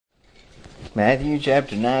Matthew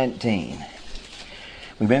chapter 19.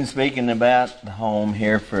 We've been speaking about the home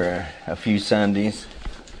here for a few Sundays.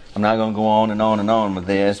 I'm not going to go on and on and on with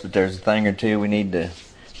this, but there's a thing or two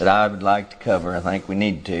that I would like to cover. I think we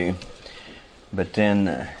need to. But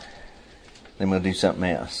then we'll do something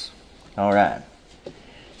else. All right.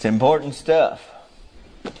 It's important stuff.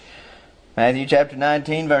 Matthew chapter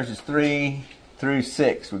 19, verses 3 through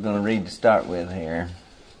 6. We're going to read to start with here.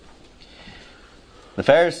 The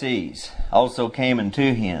Pharisees also came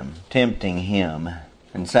unto him, tempting him,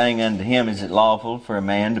 and saying unto him, Is it lawful for a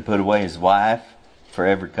man to put away his wife for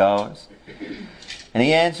every cause? And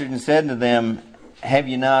he answered and said unto them, Have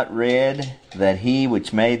ye not read that he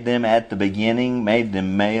which made them at the beginning made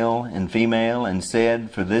them male and female, and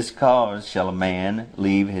said, For this cause shall a man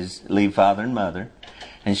leave father and mother,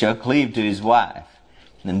 and shall cleave to his wife,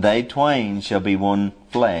 and they twain shall be one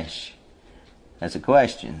flesh. That's a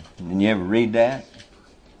question. Did you ever read that?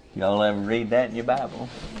 Y'all ever read that in your Bible?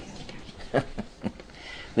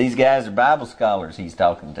 These guys are Bible scholars he's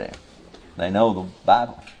talking to. They know the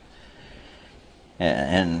Bible.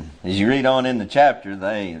 And as you read on in the chapter,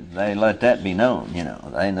 they let that be known. You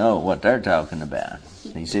know, they know what they're talking about.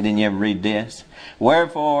 He said, Didn't you ever read this?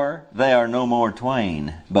 Wherefore they are no more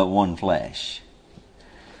twain, but one flesh.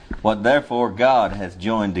 What therefore God hath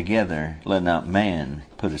joined together, let not man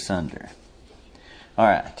put asunder. All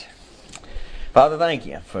right. Father, thank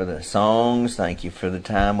you for the songs. Thank you for the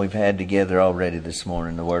time we've had together already this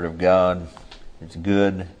morning. The Word of God, it's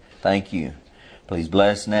good. Thank you. Please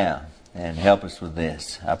bless now and help us with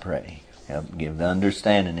this, I pray. Help give the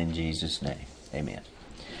understanding in Jesus' name. Amen.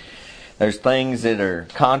 There's things that are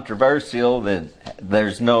controversial that there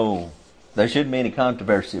shouldn't be any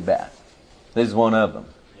controversy about. This is one of them.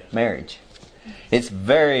 Marriage. It's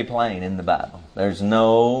very plain in the Bible. There's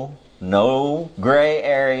no gray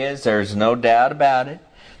areas. There's no doubt about it.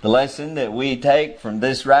 The lesson that we take from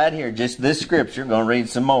this right here, just this scripture, going to read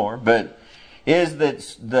some more, but is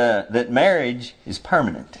that marriage is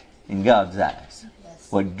permanent in God's eyes.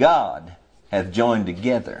 Yes. What God hath joined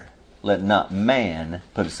together, let not man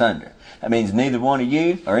put asunder. That means neither one of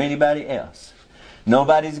you or anybody else.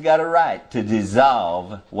 Nobody's got a right to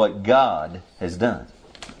dissolve what God has done.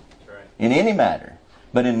 In any matter,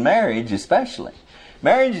 but in marriage especially.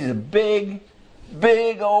 Marriage is a big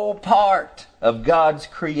old part of God's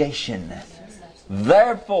creation.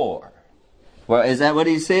 Therefore, well, is that what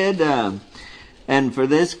he said? And for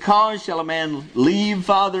this cause shall a man leave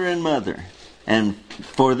father and mother. And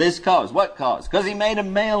for this cause, what cause? Because he made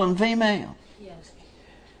them male and female. Yes.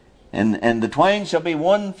 And the twain shall be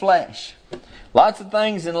one flesh. Lots of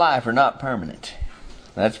things in life are not permanent.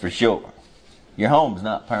 That's for sure. Your home's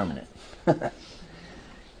not permanent.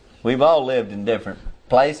 We've all lived in different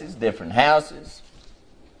places, different houses.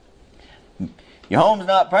 Your home's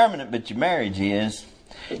not permanent, but your marriage is.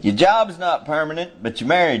 Your job's not permanent, but your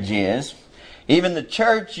marriage is. Even the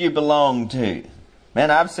church you belong to.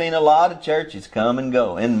 Man, I've seen a lot of churches come and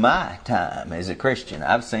go. In my time as a Christian,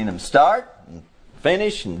 I've seen them start, and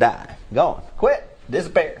finish, and die. Gone. Quit.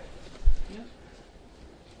 Disappear.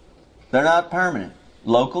 They're not permanent.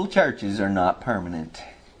 Local churches are not permanent.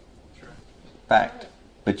 Fact.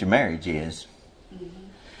 But your marriage is.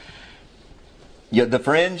 The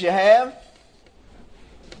friends you have,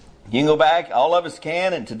 you can go back, all of us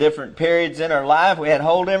can, into different periods in our life. We had a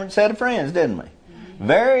whole different set of friends, didn't we?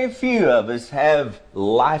 Very few of us have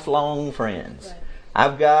lifelong friends. Right.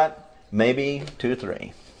 I've got maybe 2 or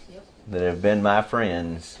 3 that have been my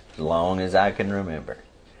friends as long as I can remember.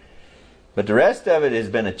 But the rest of it has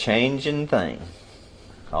been a changing thing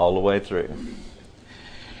all the way through.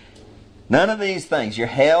 None of these things. Your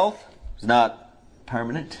health is not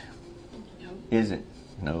permanent. Is it?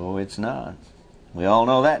 No, it's not. We all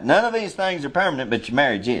know that. None of these things are permanent, but your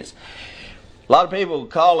marriage is. A lot of people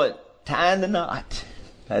call it tying the knot.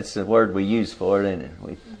 That's the word we use for it, isn't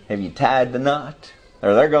it? Have you tied the knot?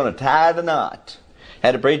 Or they're going to tie the knot.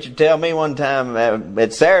 Had a preacher tell me one time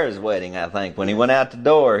at Sarah's wedding, I think, when he went out the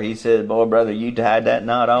door, he said, Boy, brother, you tied that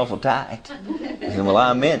knot awful tight. I said, Well,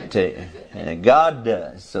 I meant to. And God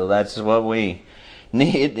does. So that's what we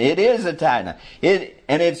need. It is a tie knot.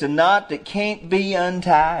 And it's a knot that can't be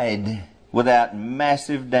untied without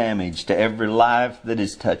massive damage to every life that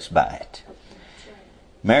is touched by it.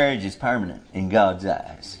 Marriage is permanent in God's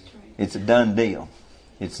eyes. It's a done deal.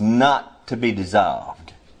 It's not to be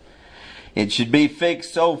dissolved. It should be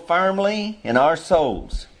fixed so firmly in our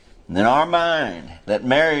souls and in our mind that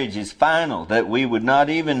marriage is final, that we would not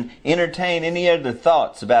even entertain any other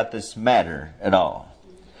thoughts about this matter at all.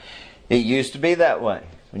 It used to be that way.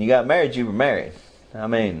 When you got married, you were married. I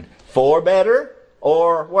mean, for better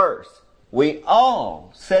or worse. We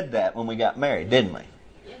all said that when we got married, didn't we?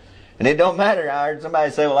 And it don't matter. I heard somebody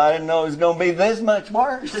say, well, I didn't know it was going to be this much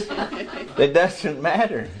worse. It doesn't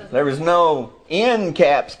matter. There was no end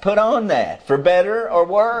caps put on that, for better or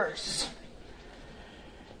worse.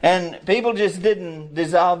 And people just didn't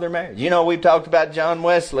dissolve their marriage. You know, we've talked about John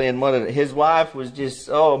Wesley, and his wife was just,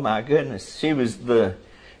 oh my goodness, she was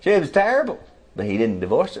terrible. But he didn't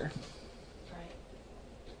divorce her.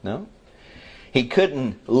 No. He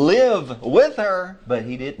couldn't live with her, but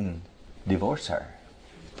he didn't divorce her.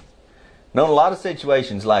 Known a lot of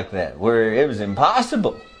situations like that where it was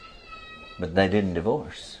impossible, but they didn't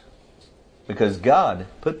divorce because God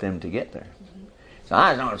put them together. So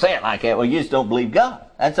I don't say it like that. Well, you just don't believe God.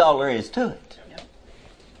 That's all there is to it.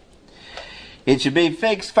 It should be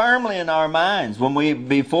fixed firmly in our minds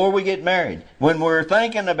before we get married. When we're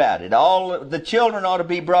thinking about it, all the children ought to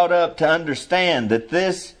be brought up to understand that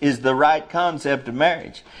this is the right concept of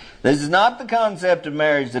marriage. This is not the concept of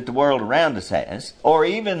marriage that the world around us has, or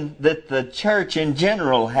even that the church in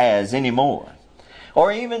general has anymore.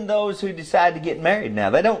 Or even those who decide to get married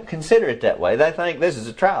now. They don't consider it that way. They think this is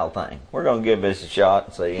a trial thing. We're going to give this a shot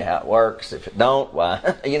and see how it works. If it don't, why,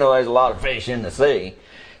 there's a lot of fish in the sea.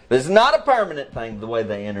 This is not a permanent thing the way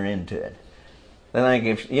they enter into it. They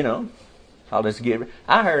think I'll just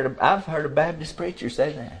I've heard a Baptist preacher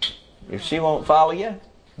say that. If she won't follow you,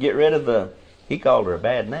 get rid of he called her a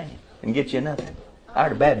bad name and get you another. I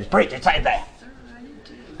heard a Baptist preacher say that.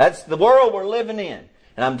 That's the world we're living in.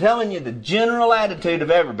 And I'm telling you, the general attitude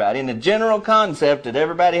of everybody and the general concept that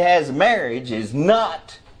everybody has of marriage is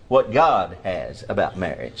not what God has about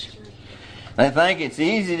marriage. They think it's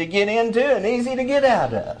easy to get into and easy to get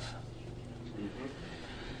out of.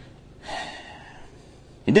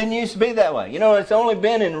 It didn't used to be that way. It's only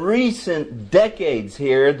been in recent decades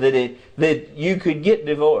here that you could get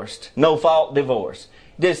divorced. No-fault divorce.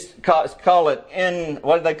 Just call it,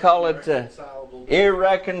 what do they call it?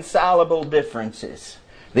 Irreconcilable differences.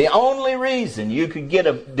 The only reason you could get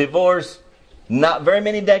a divorce not very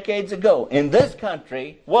many decades ago in this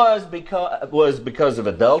country was because of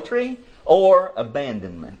adultery or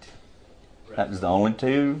abandonment. That was the only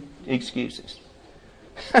two excuses.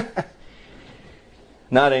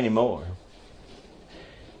 Not anymore.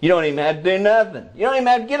 You don't even have to do nothing. You don't even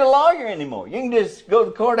have to get a lawyer anymore. You can just go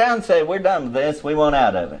to the courthouse and say, we're done with this, we want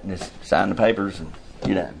out of it. And just sign the papers and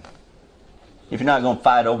you're done. If you're not going to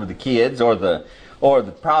fight over the kids or the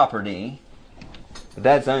property, but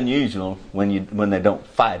that's unusual when they don't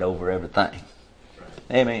fight over everything.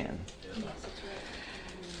 Amen.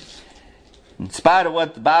 In spite of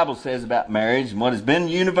what the Bible says about marriage and what has been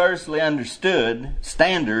universally understood,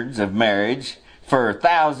 standards of marriage for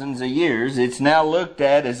thousands of years, it's now looked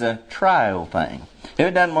at as a trial thing. If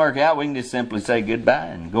it doesn't work out, we can just simply say goodbye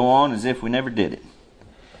and go on as if we never did it.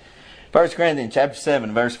 1 Corinthians chapter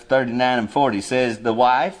 7, verse 39 and 40 says, the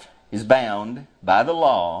wife is bound by the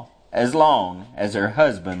law as long as her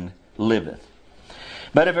husband liveth.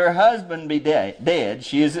 But if her husband be dead,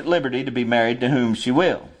 she is at liberty to be married to whom she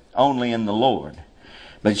will, only in the Lord.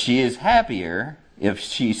 But she is happier if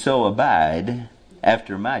she so abide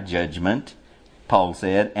after my judgment, Paul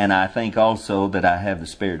said, and I think also that I have the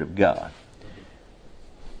Spirit of God.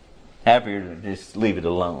 Happier to just leave it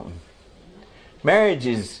alone. Marriage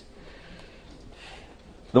is,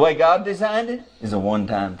 the way God designed it, is a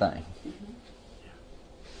one-time thing.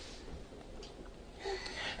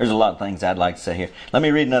 There's a lot of things I'd like to say here. Let me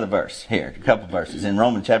read another verse here, a couple verses in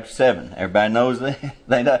Romans chapter 7. Everybody knows that.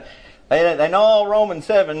 They know all Romans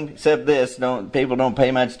 7 except this. People don't pay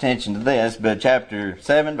much attention to this. But chapter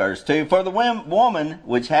 7 verse 2. For the woman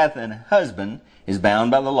which hath an husband is bound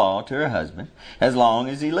by the law to her husband as long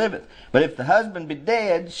as he liveth. But if the husband be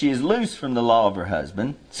dead, she is loosed from the law of her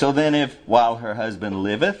husband. So then if while her husband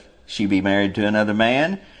liveth she be married to another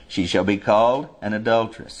man, she shall be called an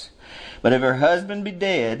adulteress. But if her husband be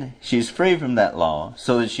dead, she is free from that law,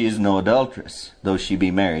 so that she is no adulteress, though she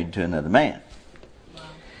be married to another man. Wow.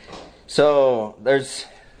 So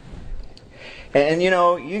and you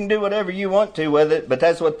can do whatever you want to with it, but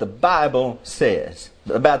that's what the Bible says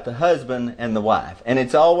about the husband and the wife. And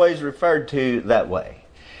it's always referred to that way.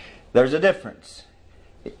 There's a difference.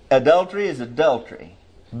 Adultery is adultery,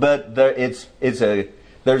 but there's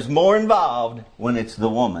more involved when it's the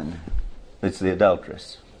woman that's the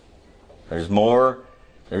adulteress. There's more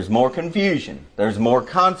confusion. There's more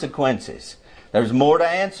consequences. There's more to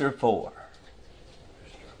answer for.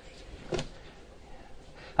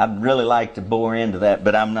 I'd really like to bore into that,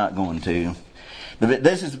 but I'm not going to.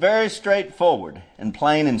 This is very straightforward and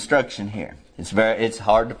plain instruction here. It's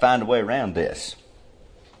hard to find a way around this.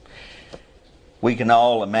 We can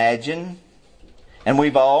all imagine And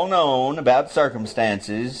we've all known about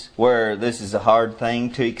circumstances where this is a hard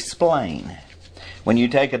thing to explain. When you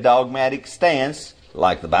take a dogmatic stance,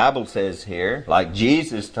 like the Bible says here, like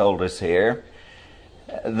Jesus told us here,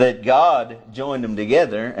 that God joined them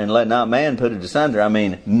together and let not man put it asunder. I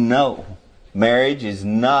mean, no. Marriage is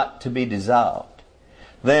not to be dissolved.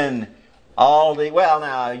 Then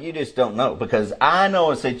now you just don't know, because I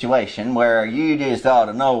know a situation where you just ought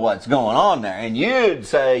to know what's going on there, and you'd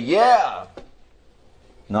say, yeah.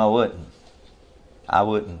 No, I wouldn't. I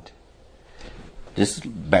wouldn't. Just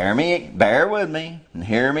bear with me and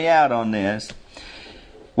hear me out on this.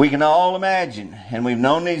 We can all imagine, and we've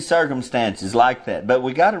known these circumstances like that, but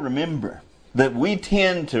we got to remember that we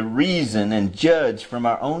tend to reason and judge from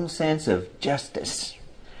our own sense of justice,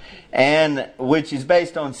 and which is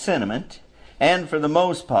based on sentiment, and for the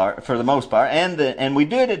most part, and we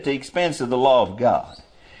do it at the expense of the law of God.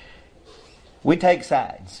 We take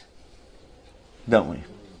sides, don't we?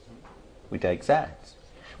 We take sides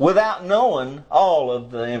without knowing all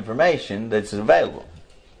of the information that's available.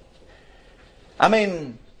 I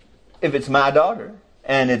mean, if it's my daughter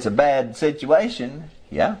and it's a bad situation,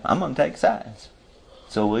 yeah, I'm going to take sides.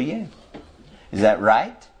 So will you. Is that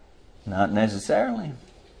right? Not necessarily.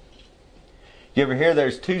 You ever hear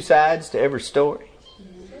there's two sides to every story?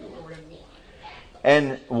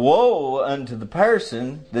 And woe unto the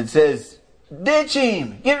person that says, ditch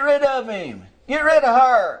him, get rid of him, get rid of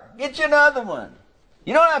her, get you another one.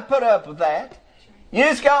 You don't have to put up with that. You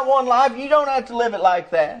just got one life, you don't have to live it like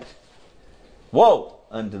that. Woe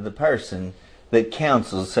unto the person that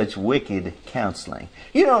counsels such wicked counseling.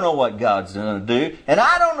 You don't know what God's going to do, and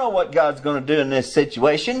I don't know what God's going to do in this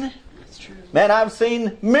situation. That's true. Man, I've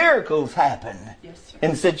seen miracles happen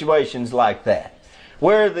in situations like that,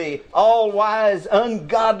 where the all-wise,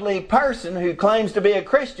 ungodly person who claims to be a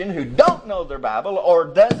Christian, who don't know their Bible or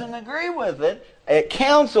doesn't agree with it, it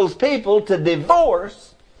counsels people to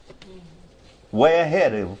divorce way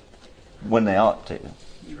ahead of when they ought to.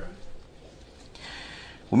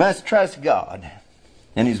 We must trust God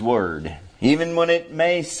and His Word, even when it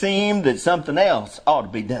may seem that something else ought to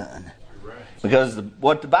be done. Because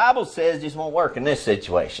what the Bible says just won't work in this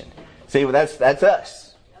situation. See, that's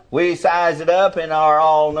us. We size it up in our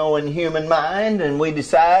all-knowing human mind, and we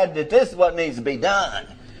decide that this is what needs to be done.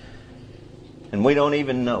 And we don't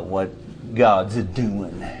even know what God's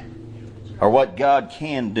doing, or what God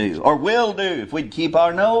can do, or will do, if we'd keep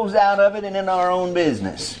our nose out of it and in our own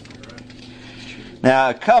business.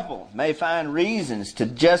 Now, a couple may find reasons to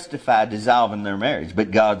justify dissolving their marriage,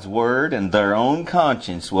 but God's Word and their own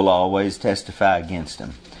conscience will always testify against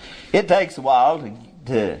them. It takes a while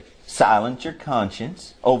to silence your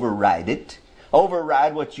conscience, override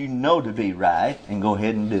what you know to be right, and go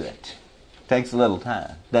ahead and do it. It takes a little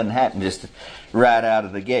time. Doesn't happen just right out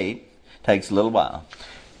of the gate. It takes a little while.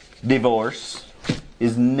 Divorce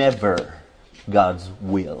is never God's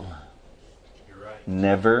will.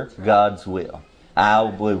 Never God's will. I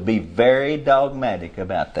will be very dogmatic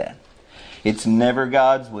about that. It's never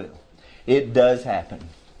God's will. It does happen.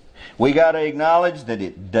 We got to acknowledge that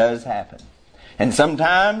it does happen. And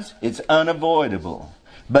sometimes it's unavoidable.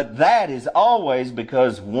 But that is always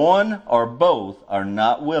because one or both are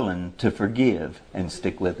not willing to forgive and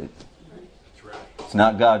stick with it. It's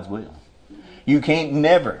not God's will. You can't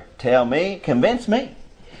never convince me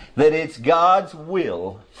that it's God's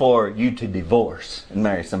will for you to divorce and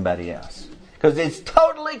marry somebody else. Because it's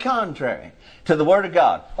totally contrary to the Word of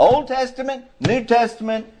God. Old Testament, New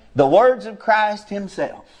Testament, the words of Christ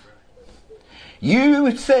Himself.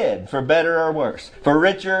 You said, for better or worse, for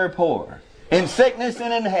richer or poorer, in sickness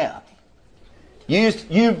and in health.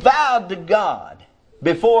 You vowed to God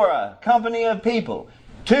before a company of people,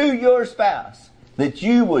 to your spouse, that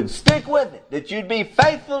you would stick with it, that you'd be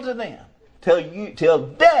faithful to them till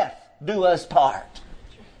death do us part.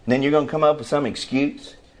 And then you're going to come up with some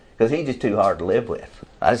excuse because he's just too hard to live with.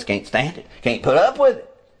 I just can't stand it. Can't put up with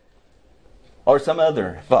it. Or some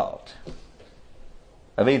other fault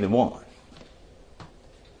of either one.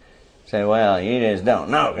 Say, well, you just don't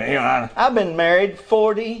know. I've been married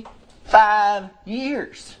 45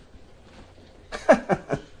 years.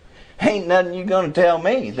 Ain't nothing you're going to tell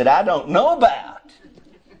me that I don't know about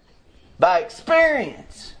by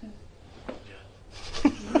experience.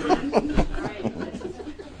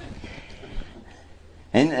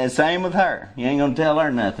 And same with her. You ain't going to tell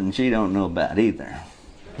her nothing she don't know about either.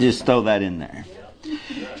 Just throw that in there.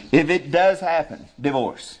 If it does happen,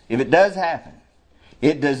 divorce, if it does happen,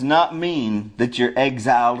 it does not mean that you're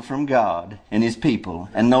exiled from God and His people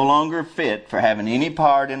and no longer fit for having any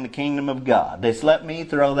part in the kingdom of God. Just let me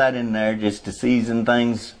throw that in there just to season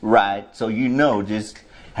things right, so you know just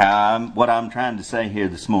what I'm trying to say here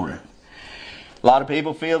this morning. A lot of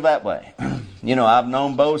people feel that way. I've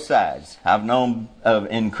known both sides. I've known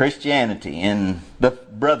in Christianity, in the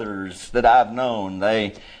brothers that I've known,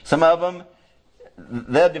 some of them,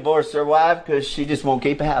 they'll divorce their wife because she just won't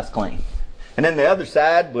keep the house clean. And then the other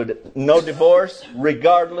side would no divorce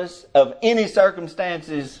regardless of any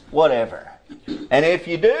circumstances, whatever. And if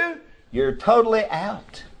you do, you're totally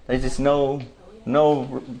out. There's just nothing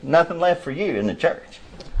left for you in the church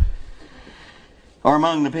or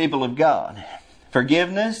among the people of God.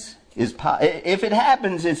 Forgiveness if it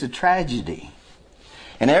happens, it's a tragedy.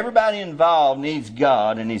 And everybody involved needs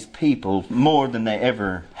God and His people more than they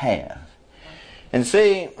ever have. And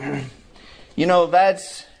see,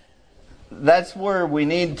 that's where we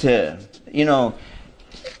need to,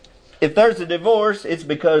 if there's a divorce, it's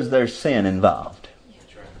because there's sin involved.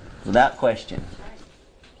 Without question.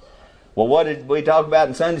 Well, what did we talk about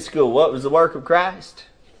in Sunday school? What was the work of Christ?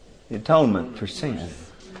 The atonement for sin.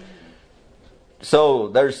 So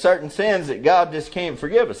there's certain sins that God just can't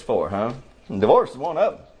forgive us for, huh? And divorce is one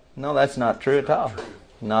of them. No, that's not true at all.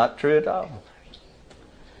 Not true at all.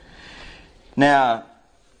 Now,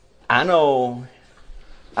 I know,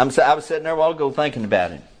 I was sitting there a while ago thinking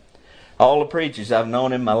about it. All the preachers I've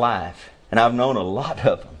known in my life, and I've known a lot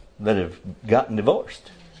of them that have gotten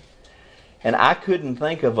divorced. And I couldn't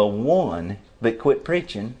think of a one that quit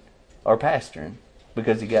preaching or pastoring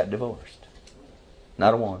because he got divorced.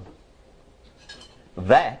 Not a one.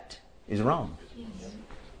 That is wrong.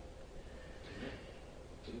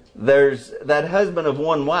 There's that husband of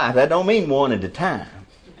one wife. That don't mean one at a time.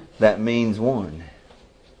 That means one.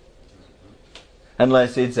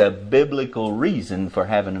 Unless it's a biblical reason for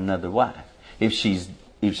having another wife. If she's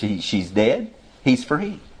dead, he's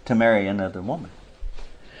free to marry another woman.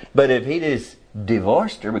 But if he just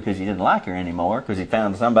divorced her because he didn't like her anymore, because he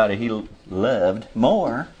found somebody he loved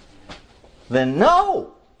more, then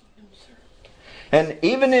no. And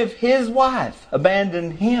even if his wife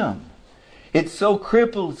abandoned him, it so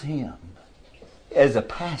cripples him as a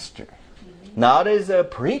pastor, not as a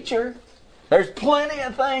preacher. There's plenty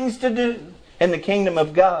of things to do in the kingdom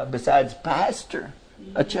of God besides pastor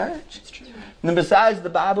a church. And besides, the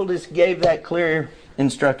Bible just gave that clear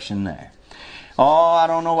instruction there. Oh, I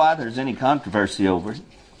don't know why there's any controversy over it.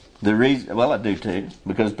 The reason, well, I do too,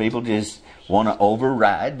 because people just want to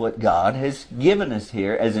override what God has given us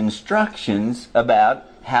here as instructions about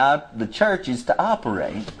how the church is to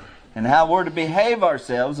operate and how we're to behave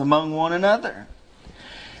ourselves among one another.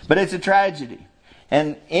 But it's a tragedy.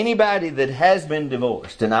 And anybody that has been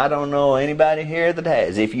divorced, and I don't know anybody here that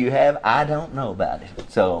has. If you have, I don't know about it.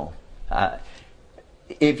 So,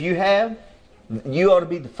 if you have, you ought to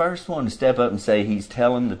be the first one to step up and say, he's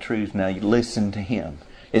telling the truth. Now you listen to him.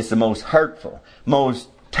 It's the most hurtful, most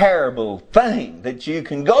terrible thing that you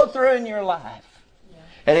can go through in your life. Yeah.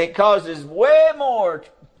 And it causes way more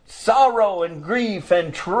sorrow and grief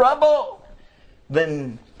and trouble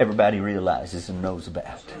than everybody realizes and knows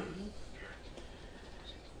about.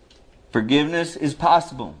 Forgiveness is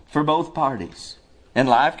possible for both parties. And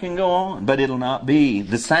life can go on, but it'll not be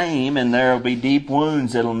the same, and there will be deep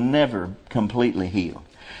wounds that'll never completely heal.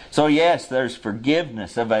 So yes, there's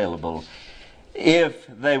forgiveness available if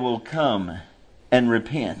they will come and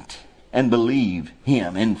repent and believe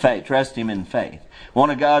Him in faith, trust Him in faith. One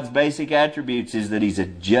of God's basic attributes is that He's a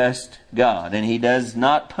just God, and He does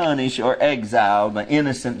not punish or exile the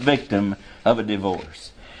innocent victim of a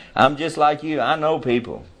divorce. I'm just like you. I know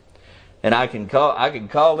people. And I can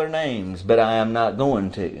call their names, but I am not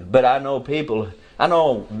going to. But I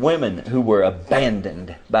know women who were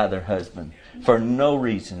abandoned by their husband for no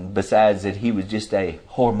reason besides that he was just a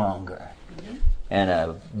whoremonger.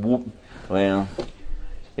 And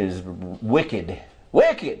is wicked,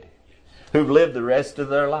 who've lived the rest of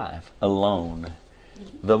their life alone.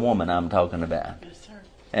 The woman I'm talking about.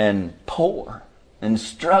 And poor and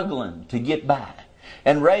struggling to get by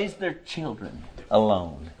and raise their children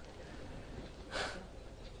alone.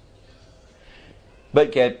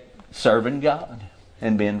 But kept serving God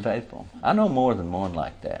and being faithful. I know more than one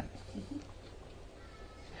like that.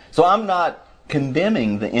 So I'm not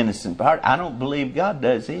condemning the innocent part. I don't believe God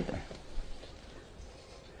does either.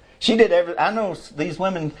 I know these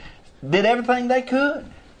women did everything they could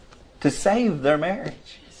to save their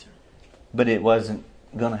marriage. But it wasn't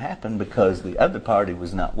going to happen because the other party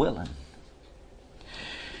was not willing.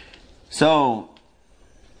 So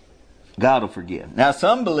God will forgive. Now,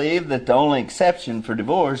 some believe that the only exception for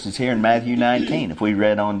divorce is here in Matthew 19. If we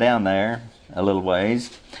read on down there a little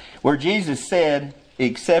ways, where Jesus said,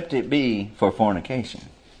 except it be for fornication.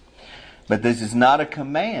 But this is not a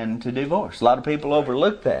command to divorce. A lot of people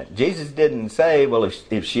overlook that. Jesus didn't say, well,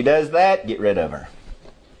 if she does that, get rid of her.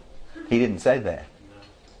 He didn't say that.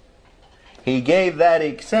 He gave that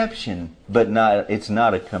exception, but it's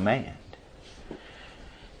not a command.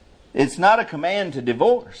 It's not a command to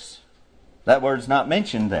divorce. That word's not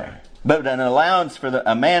mentioned there. But an allowance for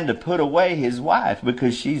a man to put away his wife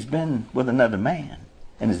because she's been with another man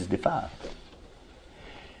and is defiled.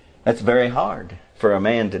 That's very hard for a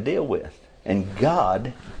man to deal with. And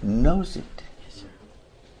God knows it.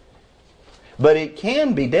 But it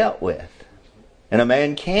can be dealt with. And a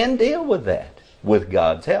man can deal with that with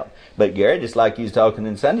God's help. But Gary, just like you was talking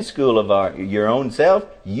in Sunday school of your own self,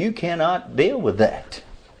 you cannot deal with that.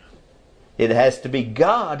 It has to be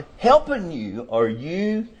God helping you, or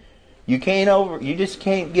you just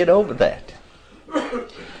can't get over that.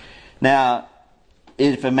 Now,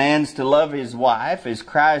 if a man's to love his wife as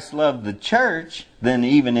Christ loved the church, then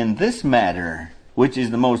even in this matter, which is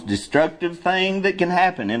the most destructive thing that can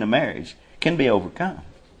happen in a marriage, can be overcome.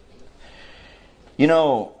 You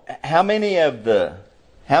know, how many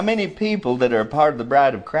people that are a part of the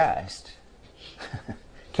bride of Christ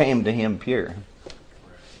came to Him pure?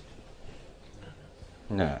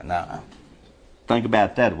 No. Think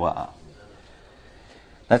about that a while.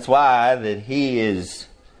 That's why that He is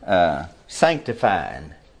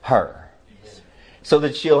sanctifying her, so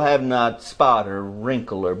that she'll have not spot or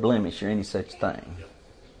wrinkle or blemish or any such thing.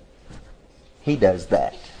 He does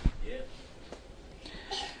that.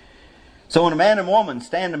 So when a man and woman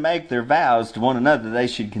stand to make their vows to one another, they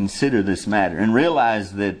should consider this matter and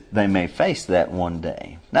realize that they may face that one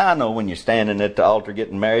day. Now I know when you're standing at the altar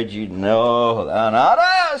getting married, you know, not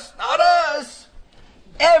us.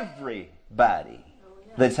 Everybody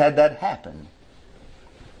that's had that happen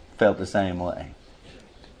felt the same way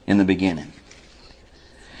in the beginning.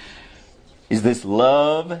 Is this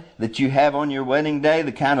love that you have on your wedding day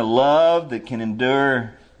the kind of love that can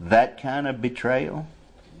endure that kind of betrayal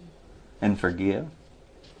and forgive?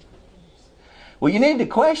 Well, you need to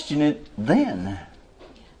question it then.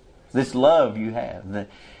 This love you have.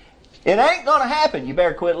 It ain't going to happen. You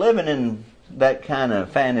better quit living in that kind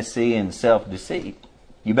of fantasy and self-deceit.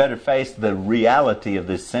 You better face the reality of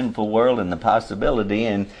this sinful world and the possibility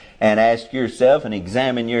and ask yourself and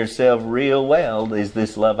examine yourself real well. Is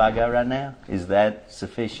this love I got right now, is that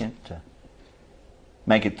sufficient to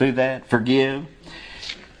make it through that? Forgive.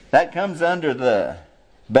 That comes under the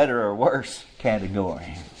better or worse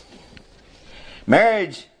category.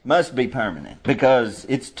 Marriage must be permanent because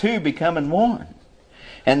it's two becoming one.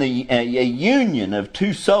 And a union of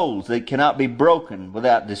two souls that cannot be broken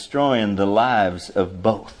without destroying the lives of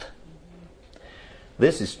both.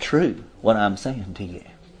 This is true, what I'm saying to you.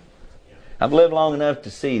 I've lived long enough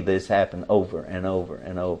to see this happen over and over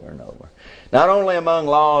and over and over. Not only among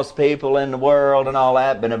lost people in the world and all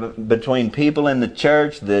that, but between people in the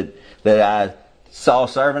church that I saw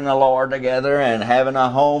serving the Lord together and having a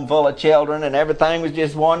home full of children and everything was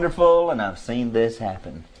just wonderful. And I've seen this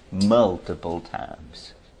happen multiple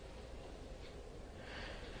times.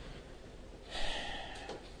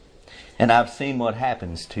 And I've seen what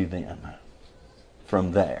happens to them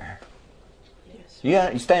from there.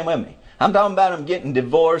 Yes. You staying with me? I'm talking about them getting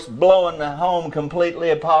divorced, blowing the home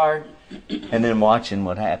completely apart, and then watching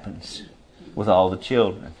what happens with all the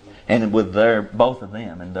children and with both of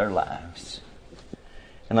them and their lives.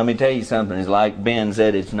 And let me tell you something. It's like Ben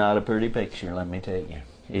said, it's not a pretty picture, let me tell you.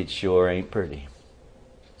 It sure ain't pretty.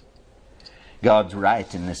 God's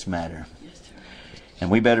right in this matter. And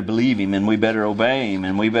we better believe Him, and we better obey Him,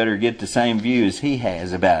 and we better get the same view as He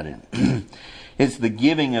has about it. It's the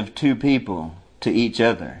giving of two people to each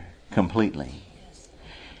other completely.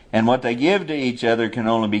 And what they give to each other can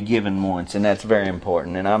only be given once, and that's very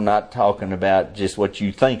important. And I'm not talking about just what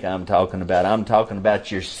you think I'm talking about. I'm talking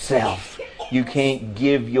about yourself. You can't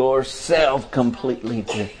give yourself completely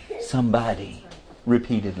to somebody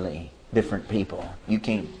repeatedly, different people. You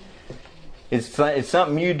can't. It's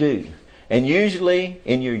something you do. And usually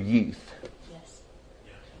in your youth. Yes.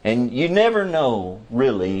 And you never know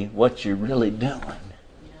really what you're really doing.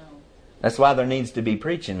 No. That's why there needs to be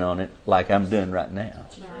preaching on it like I'm doing right now.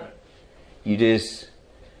 Right. You just...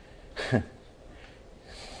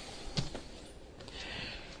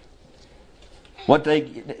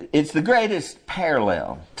 It's the greatest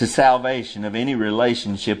parallel to salvation of any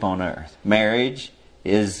relationship on earth. Marriage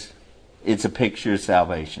it's a picture of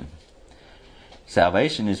salvation.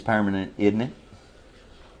 Salvation is permanent, isn't it?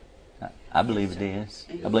 I believe it is.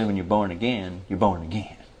 I believe when you're born again, you're born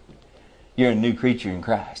again. You're a new creature in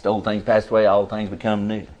Christ. Old things pass away, all things become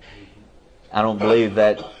new. I don't believe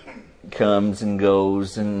that comes and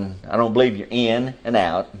goes, and I don't believe you're in and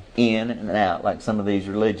out like some of these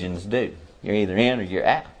religions do. You're either in or you're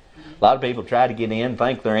out. A lot of people try to get in,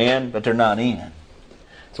 think they're in, but they're not in.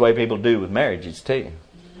 It's the way people do with marriages too.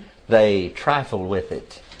 They trifle with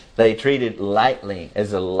it. They treat it lightly,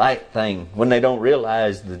 as a light thing, when they don't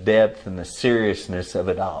realize the depth and the seriousness of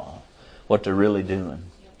it all, what they're really doing.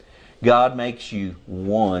 God makes you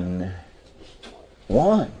one.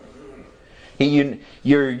 One.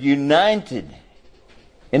 You're united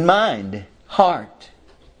in mind, heart,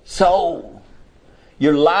 soul.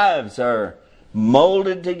 Your lives are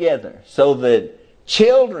molded together so that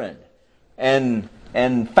children and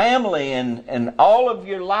family and all of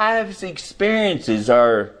your life's experiences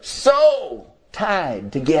are so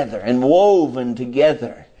tied together and woven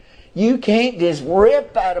together. You can't just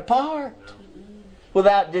rip that apart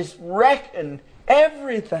without just wrecking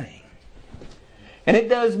everything. And it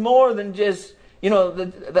does more than just,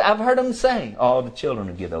 I've heard them say, oh, the children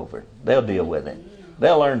will get over it. They'll deal with it.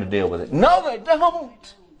 They'll learn to deal with it. No, they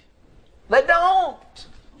don't. They don't.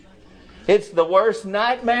 It's the worst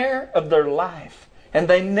nightmare of their life. And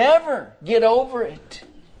they never get over it.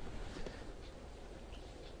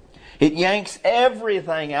 It yanks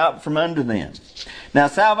everything out from under them. Now,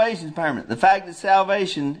 salvation is permanent. The fact that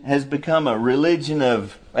salvation has become a religion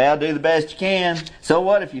of, well, do the best you can. So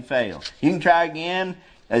what if you fail? You can try again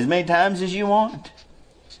as many times as you want.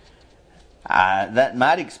 That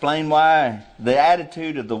might explain why the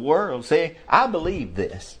attitude of the world. See, I believe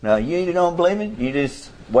this. Now, you don't believe it? You just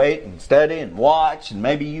wait and study and watch, and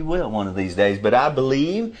maybe you will one of these days. But I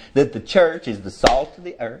believe that the church is the salt of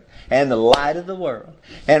the earth and the light of the world.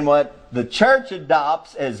 And what the church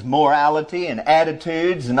adopts as morality and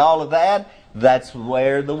attitudes and all of that, that's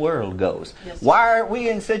where the world goes. Yes. Why aren't we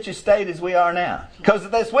in such a state as we are now? Because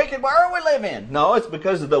of this wicked world we live in? No, it's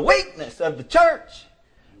because of the weakness of the church.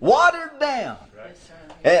 Watered down.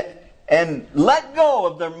 And let go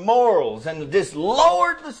of their morals and just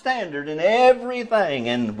lowered the standard in everything.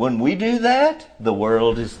 And when we do that, the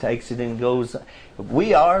world just takes it and goes.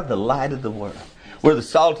 We are the light of the world. We're the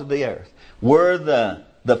salt of the earth. We're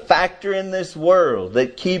the factor in this world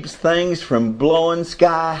that keeps things from blowing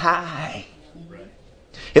sky high.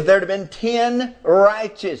 If there had been 10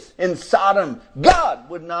 righteous in Sodom, God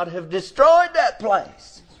would not have destroyed that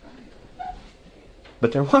place.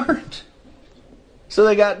 But there weren't. So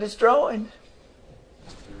they got destroyed.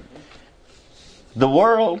 The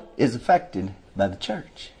world is affected by the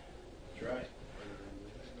church. That's right.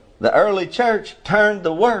 The early church turned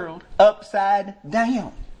the world upside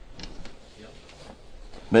down.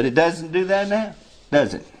 But it doesn't do that now,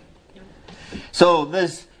 does it? So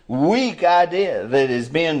this weak idea that is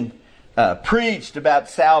being preached about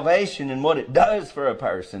salvation and what it does for a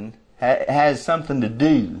person has something to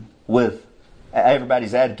do with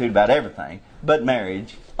everybody's attitude about everything, but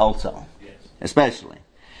marriage also, especially.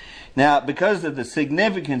 Now, because of the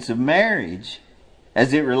significance of marriage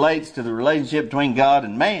as it relates to the relationship between God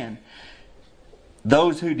and man,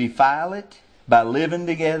 those who defile it by living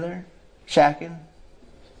together, shacking,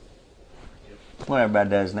 what everybody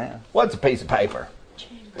does now. What's a piece of paper?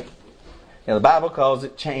 Chambering. The Bible calls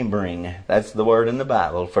it chambering. That's the word in the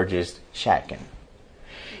Bible for just shacking.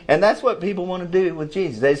 And that's what people want to do with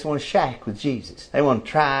Jesus. They just want to shack with Jesus. They want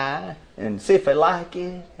to try and see if they like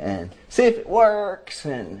it and see if it works.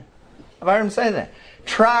 And I've heard them say that.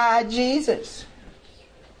 Try Jesus.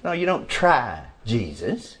 No, you don't try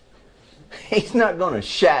Jesus. He's not going to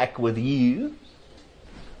shack with you.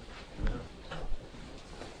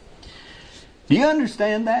 Do you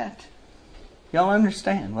understand that? Y'all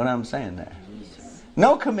understand what I'm saying there?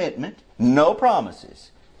 No commitment, no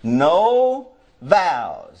promises, no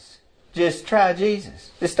vows. Just try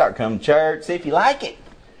Jesus. Just start coming to church, see if you like it.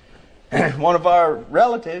 One of our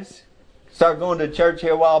relatives started going to church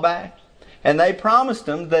here a while back, and they promised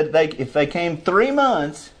them that if they came 3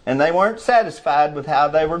 months and they weren't satisfied with how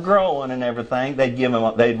they were growing and everything,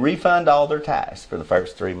 they'd refund all their tithes for the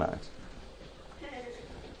first 3 months.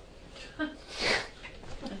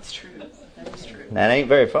 That's true. That's true. That ain't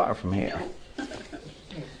very far from here.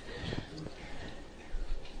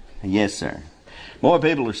 Yes, sir. More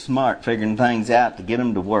people are smart figuring things out to get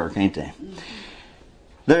them to work, ain't they?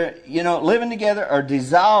 They're, living together or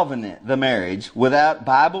dissolving the marriage without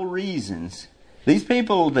Bible reasons. These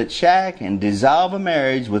people that shack and dissolve a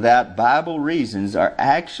marriage without Bible reasons are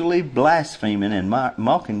actually blaspheming and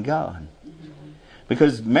mocking God.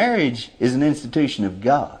 Because marriage is an institution of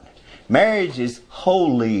God. Marriage is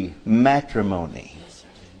holy matrimony.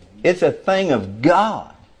 It's a thing of God.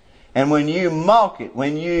 And when you mock it,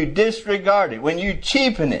 when you disregard it, when you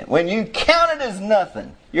cheapen it, when you count it as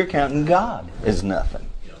nothing, you're counting God as nothing.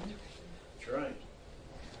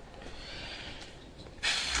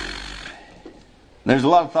 There's a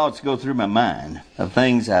lot of thoughts go through my mind of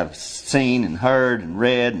things I've seen and heard and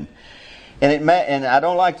read, and I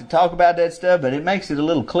don't like to talk about that stuff, but it makes it a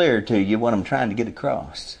little clearer to you what I'm trying to get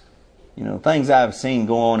across. You know, things I've seen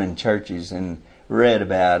go on in churches and read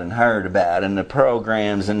about and heard about, and the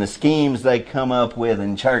programs and the schemes they come up with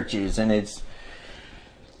in churches, and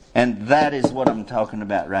that is what I'm talking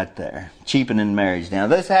about right there. Cheapening marriage. Now,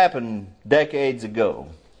 this happened decades ago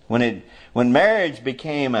when marriage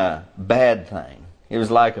became a bad thing. It was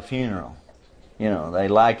like a funeral. You know, they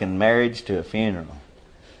likened marriage to a funeral.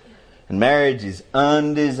 And marriage is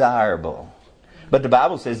undesirable. But the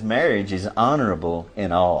Bible says marriage is honorable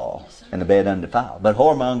in all, and the bed undefiled. But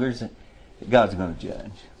whoremongers, God's going to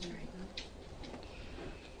judge.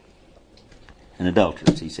 And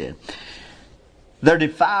adulterers, he said. They're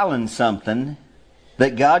defiling something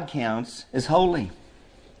that God counts as holy.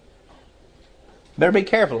 Better be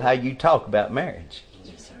careful how you talk about marriage.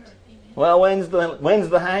 Yes, sir. Well, when's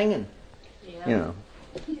the hanging? Yeah. You know.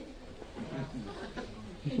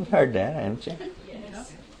 You've heard that, haven't you?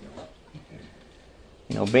 Yes.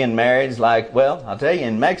 You know, being married is like, well, I'll tell you,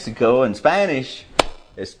 in Mexico, in Spanish,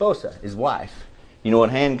 esposa is wife. You know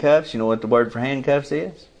what handcuffs? You know what the word for handcuffs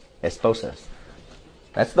is? Esposas.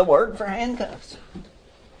 That's the word for handcuffs.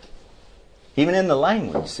 Even in the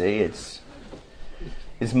language, see, it's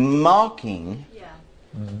mocking,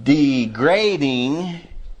 degrading,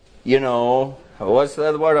 you know, what's the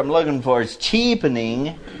other word I'm looking for? It's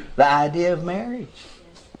cheapening the idea of marriage.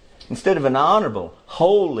 Instead of an honorable,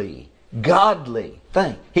 holy, godly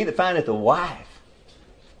thing. He that findeth a wife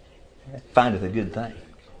findeth a good thing,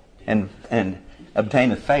 and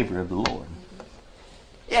obtaineth favor of the Lord.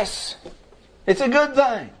 Yes, it's a good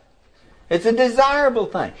thing. It's a desirable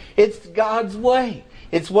thing. It's God's way.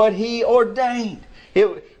 It's what He ordained.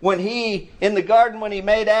 When He, in the garden, when He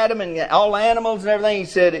made Adam and all animals and everything, He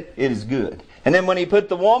said it is good. And then when He put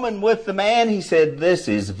the woman with the man, He said, this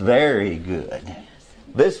is very good.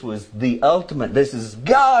 This was the ultimate. This is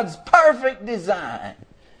God's perfect design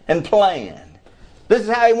and plan. This is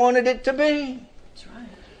how He wanted it to be. That's right.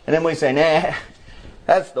 And then we say, nah,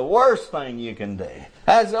 that's the worst thing you can do.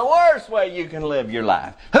 That's the worst way you can live your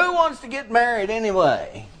life. Who wants to get married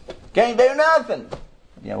anyway? Can't do nothing.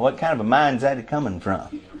 Yeah, what kind of a mind's that coming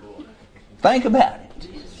from? Think about it.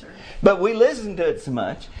 But we listen to it so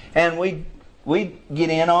much, and we get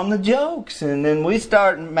in on the jokes, and then we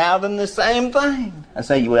start mouthing the same thing. I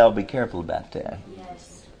say, well, be careful about that.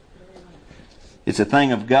 Yes. It's a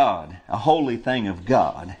thing of God, a holy thing of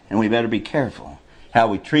God, and we better be careful how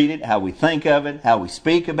we treat it, how we think of it, how we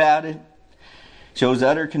speak about it. Shows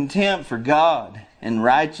utter contempt for God and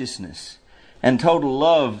righteousness and total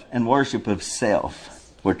love and worship of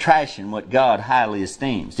self. We're trashing what God highly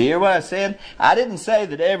esteems. Do you hear what I said? I didn't say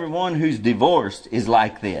that everyone who's divorced is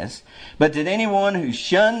like this, but that anyone who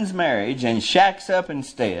shuns marriage and shacks up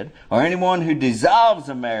instead, or anyone who dissolves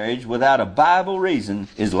a marriage without a Bible reason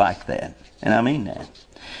is like that. And I mean that.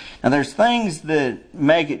 Now there's things that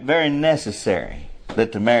make it very necessary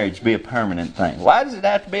that the marriage be a permanent thing. Why does it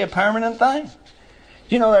have to be a permanent thing?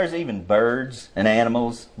 Do you know there's even birds and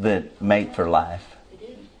animals that mate for life?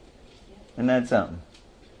 Isn't that something?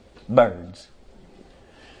 Birds.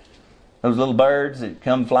 Those little birds that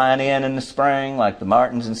come flying in the spring, like the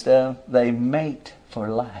martins and stuff, they mate for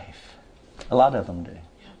life. A lot of them do.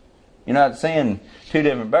 You're not seeing two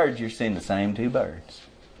different birds, you're seeing the same two birds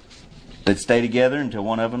that stay together until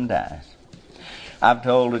one of them dies. I've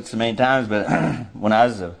told it so many times, but when I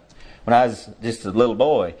was just a little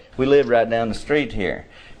boy, we lived right down the street here.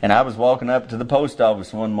 And I was walking up to the post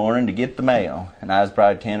office one morning to get the mail. And I was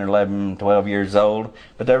probably 10 or 11, 12 years old.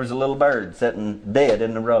 But there was a little bird sitting dead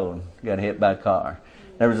in the road. Got hit by a car.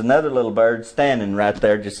 There was another little bird standing right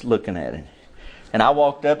there just looking at it. And I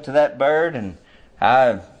walked up to that bird and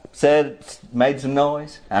I made some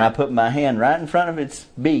noise. And I put my hand right in front of its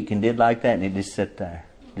beak and did like that. And it just sat there,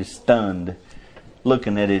 just stunned,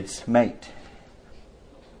 looking at its mate.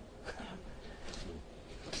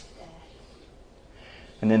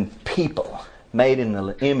 And then people made in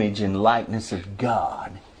the image and likeness of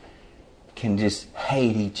God can just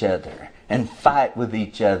hate each other and fight with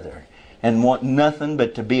each other and want nothing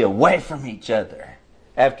but to be away from each other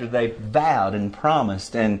after they vowed and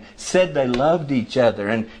promised and said they loved each other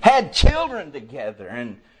and had children together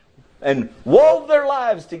and wove their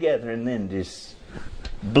lives together, and then just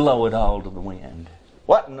blow it all to the wind.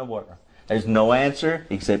 What in the world? There's no answer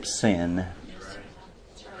except sin.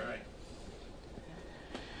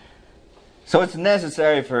 So it's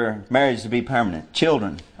necessary for marriage to be permanent.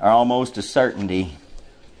 Children are almost a certainty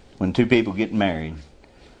when two people get married.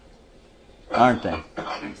 Aren't they?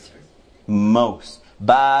 Most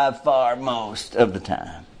by far most of the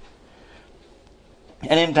time.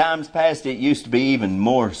 And in times past, it used to be even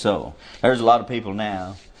more so. There's a lot of people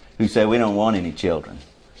now who say, we don't want any children.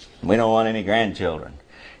 We don't want any grandchildren.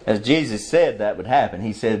 As Jesus said that would happen.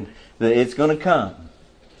 He said that it's going to come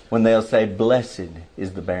when they'll say, blessed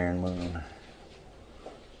is the barren womb.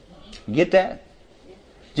 You get that?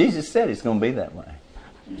 Jesus said it's going to be that way.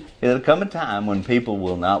 It'll come a time when people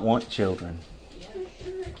will not want children.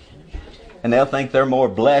 And they'll think they're more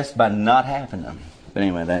blessed by not having them. But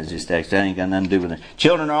anyway, that's just extra. That ain't got nothing to do with it.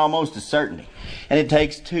 Children are almost a certainty. And it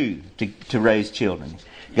takes two to raise children.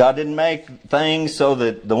 God didn't make things so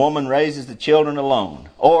that the woman raises the children alone,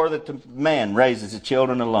 or that the man raises the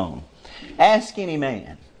children alone. Ask any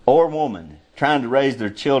man or woman trying to raise their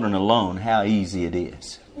children alone how easy it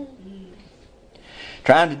is.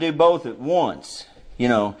 Trying to do both at once. You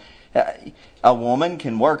know, a woman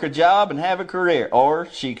can work a job and have a career, or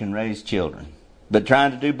she can raise children. But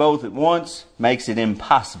trying to do both at once makes it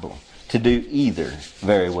impossible to do either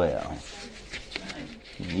very well.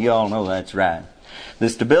 You all know that's right. The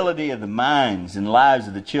stability of the minds and lives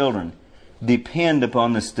of the children depend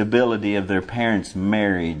upon the stability of their parents'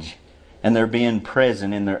 marriage and their being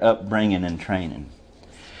present in their upbringing and training.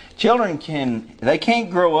 Children can't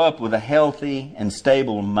grow up with a healthy and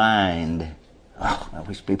stable mind. Oh, I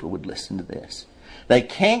wish people would listen to this. They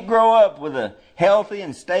can't grow up with a healthy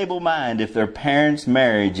and stable mind if their parents'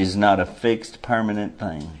 marriage is not a fixed, permanent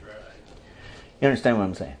thing. You understand what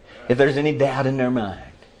I'm saying? If there's any doubt in their mind.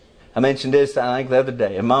 I mentioned this, I think, the other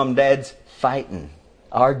day. A mom and dad's fighting,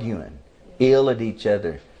 arguing, ill at each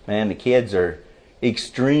other. Man, the kids are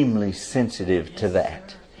extremely sensitive to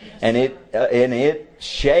that. And it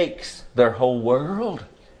shakes their whole world.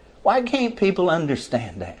 Why can't people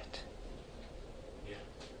understand that?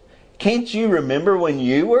 Can't you remember when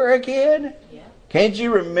you were a kid? Yeah. Can't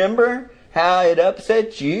you remember how it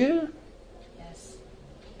upset you? Yes.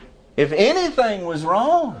 If anything was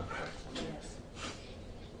wrong, yes,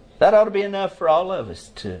 that ought to be enough for all of us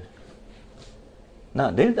to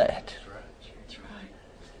not do that. That's right.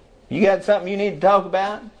 You got something you need to talk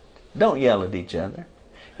about? Don't yell at each other.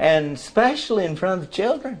 And especially in front of the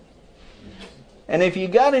children. And if you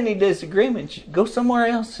got any disagreements, go somewhere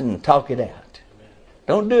else and talk it out.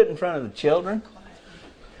 Don't do it in front of the children.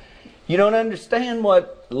 You don't understand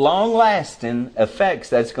what long-lasting effects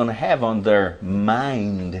that's going to have on their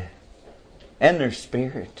mind and their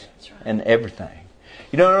spirit and everything.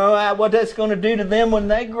 You don't know what that's going to do to them when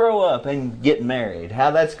they grow up and get married.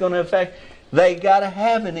 How that's going to affect. They got to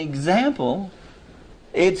have an example.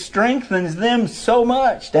 It strengthens them so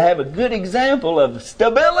much to have a good example of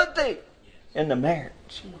stability in the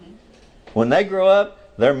marriage. When they grow up,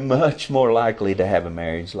 they're much more likely to have a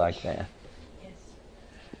marriage like that. Yes.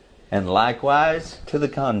 And likewise, to the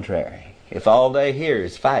contrary. If all they hear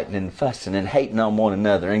is fighting and fussing and hating on one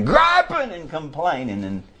another and griping and complaining,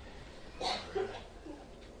 and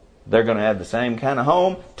they're going to have the same kind of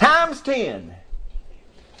home times 10.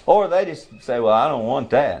 Or they just say, well, I don't want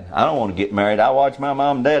that. I don't want to get married. I watched my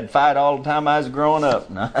mom and dad fight all the time I was growing up.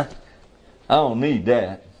 No, I don't need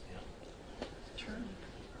that.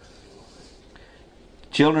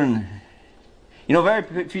 Children,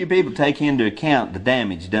 very few people take into account the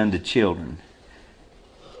damage done to children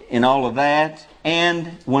in all of that,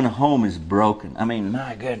 and when a home is broken. I mean,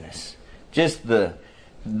 my goodness, just the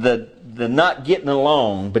not getting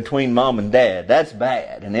along between mom and dad, that's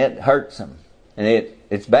bad, and it hurts them, and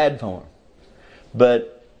it's bad for them.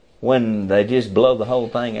 But when they just blow the whole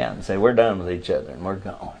thing out and say, we're done with each other and we're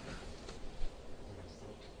gone.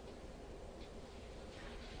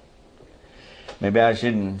 Maybe I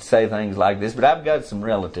shouldn't say things like this, but I've got some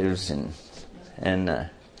relatives, and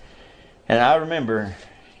I remember,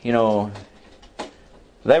 they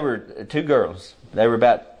were two girls. They were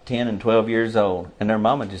about 10 and 12 years old, and their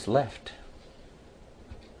mama just left.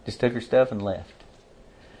 Just took her stuff and left.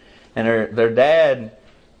 And their dad,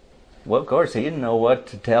 well, of course, he didn't know what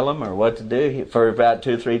to tell them or what to do. For about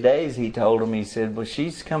 2 or 3 days, he told them, he said, well,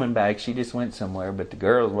 she's coming back. She just went somewhere. But the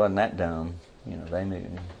girls wasn't that dumb. They knew.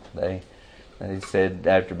 They said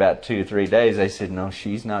after about 2 or 3 days, they said, no,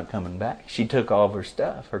 she's not coming back. She took all of her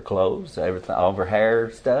stuff, her clothes, everything, all of her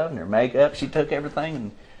hair stuff and her makeup. She took everything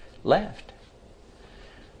and left.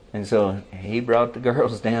 And so he brought the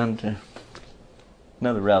girls down to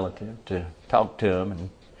another relative to talk to them and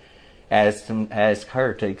asked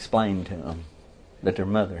her to explain to them that their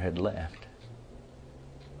mother had left.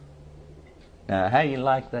 Now, how do you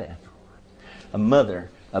like that? A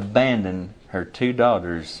mother abandoned her 2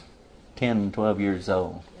 daughters, 10 and 12 years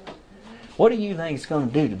old. What do you think it's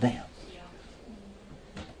going to do to them?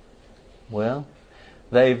 Well,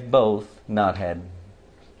 they've both not had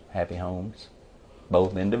happy homes.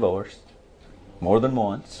 Both been divorced more than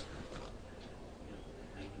once.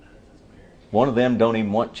 One of them don't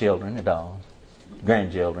even want children at all.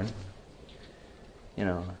 Grandchildren. You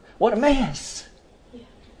know, what a mess.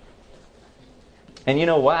 And you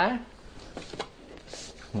know why?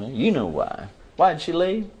 Well, you know why. Why did she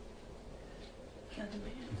leave?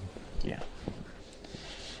 Yeah.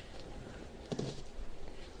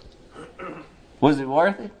 Was it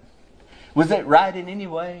worth it? Was it right in any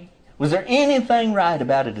way? Was there anything right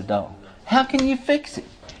about it at all? How can you fix it?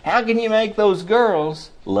 How can you make those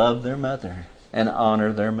girls love their mother and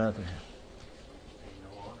honor their mother?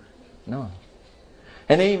 No.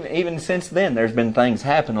 And even since then, there's been things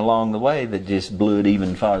happen along the way that just blew it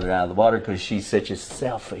even farther out of the water because she's such a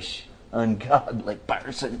selfish, ungodly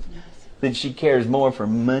person that she cares more for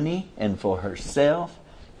money and for herself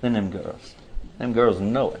than them girls. Them girls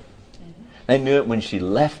know it. They knew it when she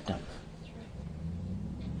left them.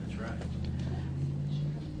 That's right.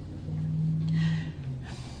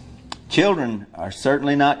 Children are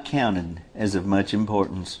certainly not counted as of much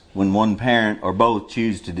importance when one parent or both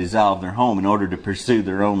choose to dissolve their home in order to pursue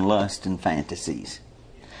their own lust and fantasies.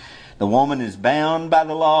 The woman is bound by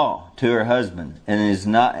the law to her husband, it's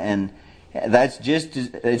not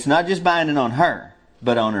just binding on her,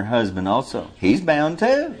 but on her husband also. He's bound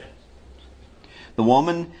too. The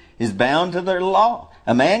woman is bound to their law.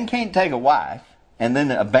 A man can't take a wife and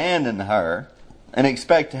then abandon her and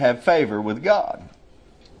expect to have favor with God.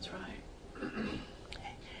 That's right.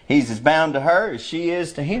 He's as bound to her as she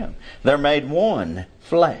is to him. They're made one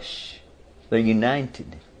flesh. They're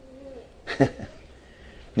united.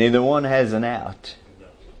 Neither one has an out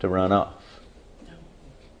to run off.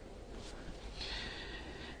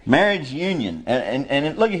 Marriage union.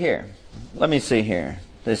 And look at here. Let me see here.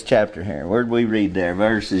 This chapter here. Where did we read there?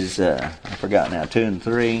 Verses, I forgot now, 2 and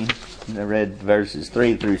 3. I read verses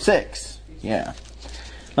 3 through 6. Yeah.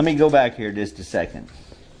 Let me go back here just a second.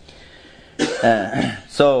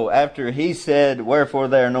 So after he said, wherefore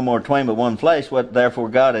they are no more twain but one flesh, what therefore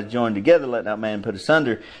God hath joined together, let not man put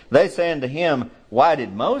asunder. They say unto him, why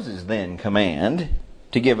did Moses then command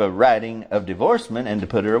to give a writing of divorcement and to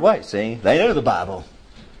put her away? See, they knew the Bible.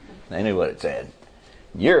 They knew what it said.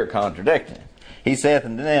 You're contradicting it. He saith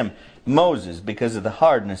unto them, Moses, because of the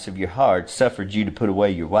hardness of your hearts, suffered you to put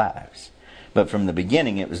away your wives. But from the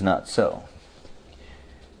beginning it was not so.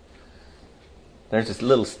 There's this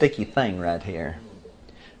little sticky thing right here.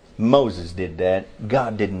 Moses did that.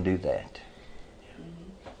 God didn't do that.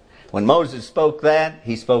 When Moses spoke that,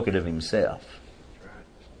 he spoke it of himself.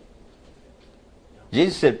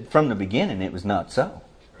 Jesus said from the beginning it was not so.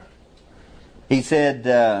 He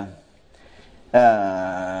said,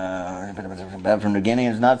 from the beginning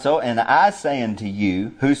it is not so. And I say unto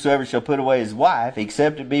you, whosoever shall put away his wife,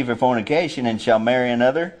 except it be for fornication, and shall marry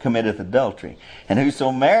another, committeth adultery. And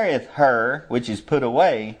whoso marrieth her which is put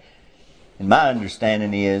away, in my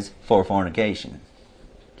understanding is for fornication,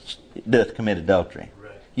 doth commit adultery.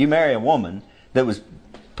 Right. You marry a woman that was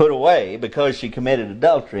put away because she committed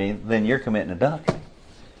adultery, then you're committing adultery.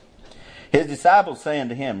 His disciples say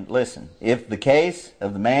unto him, listen, if the case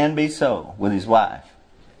of the man be so with his wife,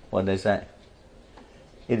 what did they say?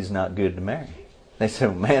 It is not good to marry. They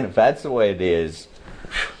said, well, man, if that's the way it is,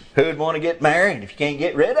 who would want to get married if you can't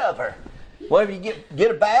get rid of her? What if you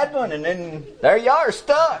get a bad one and then there you are,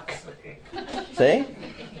 stuck? See?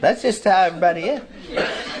 That's just how everybody is.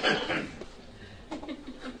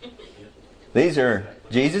 These are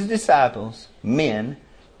Jesus' disciples, men,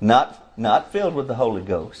 not filled with the Holy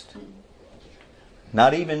Ghost.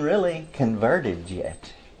 Not even really converted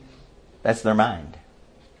yet. That's their mind.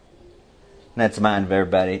 And that's the mind of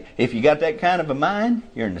everybody. If you got that kind of a mind,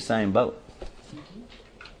 you're in the same boat.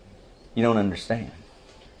 You don't understand.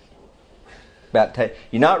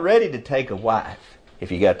 You're not ready to take a wife if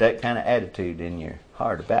you got that kind of attitude in your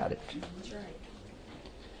heart about it. That's right.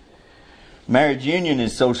 Marriage union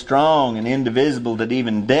is so strong and indivisible that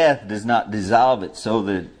even death does not dissolve it, so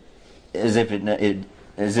that as if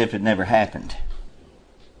it never happened.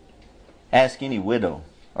 Ask any widow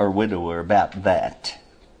or widower about that.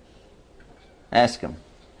 Ask them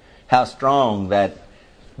how strong that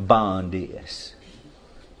bond is.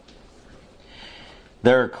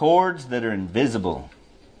 There are cords that are invisible.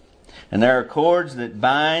 And there are cords that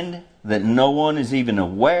bind that no one is even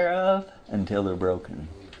aware of until they're broken.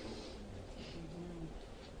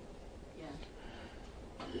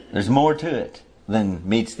 There's more to it than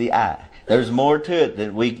meets the eye. There's more to it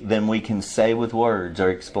than we can say with words or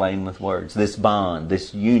explain with words. This bond,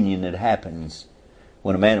 this union that happens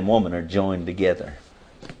when a man and woman are joined together.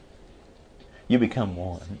 You become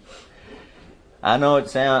one. I know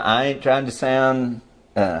I ain't trying to sound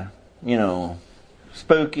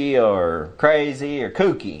spooky or crazy or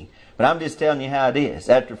kooky. But I'm just telling you how it is.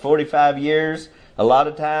 After 45 years, a lot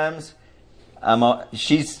of times, I know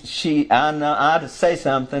to say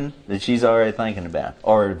something that she's already thinking about,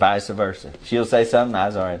 or vice versa. She'll say something I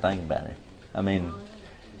was already thinking about it. I mean,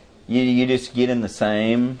 you just get in the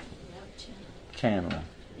same channel.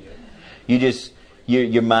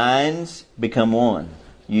 Your minds become one.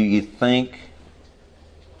 You think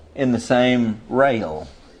in the same rail.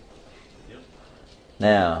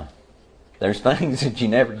 Now, there's things that you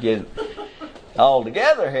never get all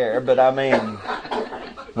together here, but I mean,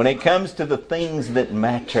 when it comes to the things that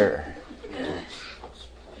matter,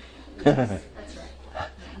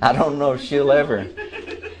 I don't know if she'll ever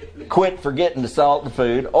quit forgetting to salt the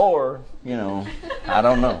food, or, I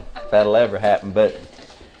don't know if that'll ever happen, but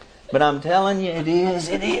I'm telling you, it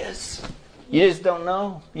is. You just don't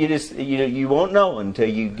know. You won't know until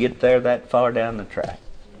you get there that far down the track.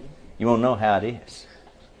 You won't know how it is.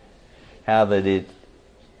 How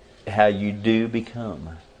you do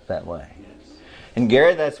become that way. And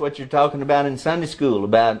Gary, that's what you're talking about in Sunday school,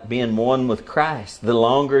 about being one with Christ. The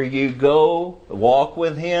longer you go, walk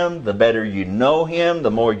with Him, the better you know Him,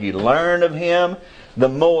 the more you learn of Him, the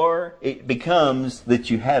more it becomes that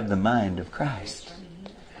you have the mind of Christ.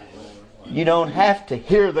 You don't have to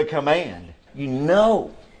hear the command. You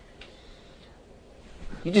know.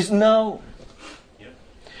 You just know.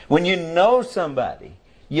 When you know somebody,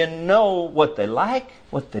 you know what they like,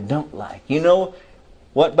 what they don't like. You know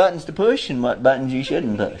what buttons to push and what buttons you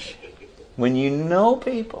shouldn't push. When you know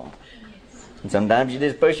people. And sometimes you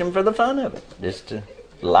just push them for the fun of it, just to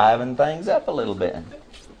liven things up a little bit.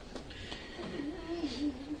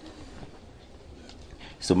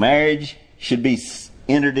 So marriage should be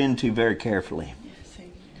entered into very carefully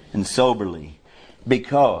and soberly,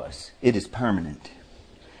 because it is permanent.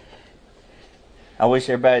 I wish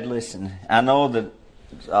everybody'd listen. I know that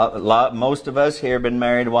most of us here have been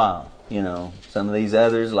married a while. Some of these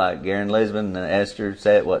others, like Gary and Elizabeth and Esther,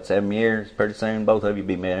 said, 7 years? Pretty soon both of you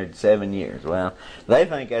be married 7 years. Well, they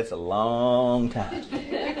think that's a long time.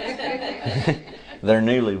 They're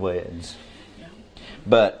newlyweds.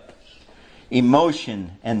 But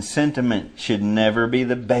emotion and sentiment should never be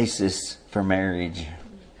the basis for marriage.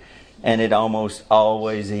 And it almost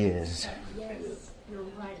always is. Yes, you're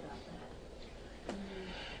right about that.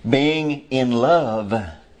 Being in love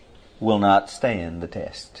will not stand the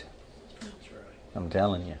test. I'm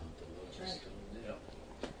telling you.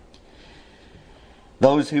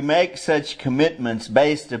 Those who make such commitments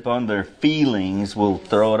based upon their feelings will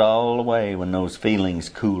throw it all away when those feelings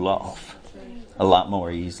cool off a lot more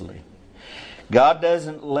easily. God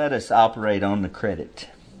doesn't let us operate on the credit.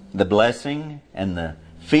 The blessing and the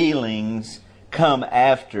feelings come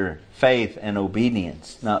after faith and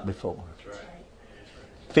obedience, not before.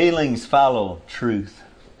 Feelings follow truth.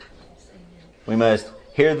 We must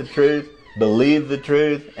hear the truth, believe the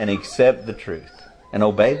truth, and accept the truth, and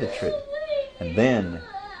obey the truth. And then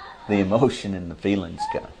the emotion and the feelings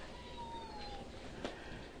come.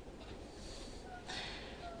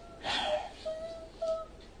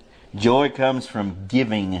 Joy comes from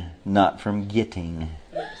giving, not from getting.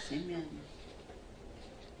 Yes, amen.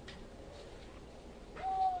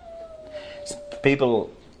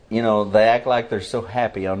 People, they act like they're so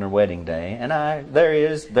happy on their wedding day, and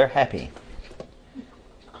they're happy.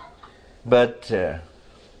 But they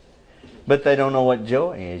don't know what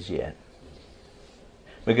joy is yet,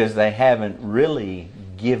 because they haven't really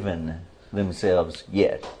given themselves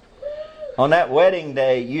yet. On that wedding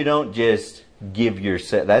day, you don't just give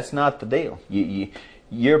yourself. That's not the deal.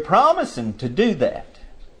 You're promising to do that,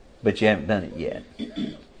 but you haven't done it yet.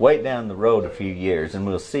 Wait down the road a few years and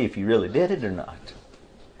we'll see if you really did it or not.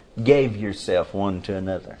 Gave yourself one to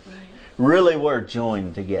another. Really were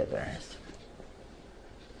joined together.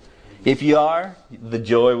 If you are, the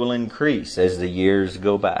joy will increase as the years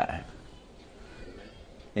go by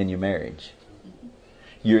in your marriage.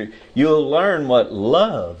 You'll learn what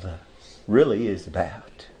love really is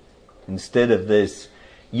about, instead of this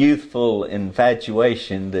youthful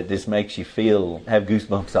infatuation that just makes you have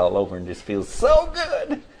goosebumps all over and just feels so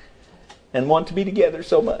good and want to be together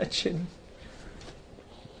so much. And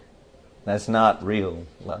that's not real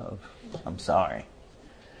love. I'm sorry.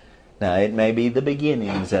 Now, it may be the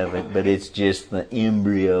beginnings of it, but it's just the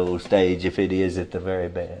embryo stage, if it is at the very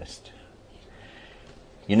best.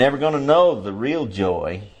 You're never going to know the real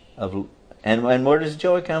joy of... And where does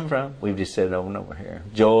joy come from? We've just said it over and over here.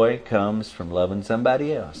 Joy comes from loving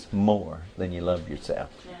somebody else more than you love yourself.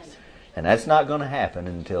 Yes. And that's not going to happen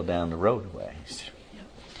until down the road ways.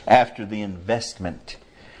 After the investment,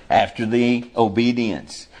 after the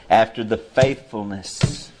obedience, after the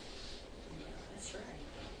faithfulness. That's right.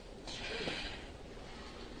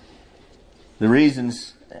 The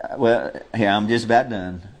reasons, well, here, I'm just about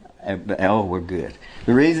done. Oh, we're good.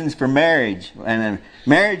 The reasons for marriage, and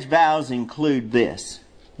marriage vows include this: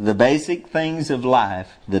 the basic things of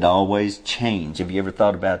life that always change. Have you ever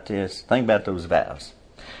thought about this? Think about those vows.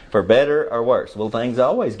 For better or worse. Well, things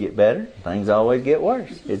always get better. Things always get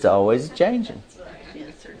worse. It's always changing.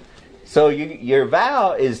 So your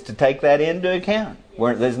vow is to take that into account.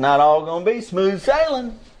 It's not all going to be smooth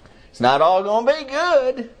sailing. It's not all going to be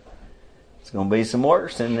good. It's going to be some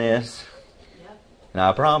worse than this. And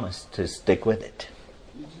I promise to stick with it.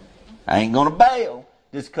 I ain't going to bail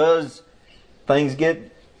just because things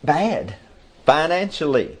get bad.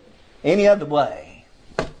 Financially. Any other way.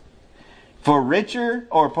 For richer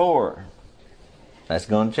or poorer. That's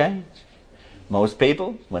going to change. Most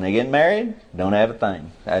people, when they get married, don't have a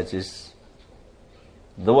thing. That's just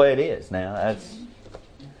the way it is now. That's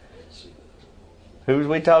who was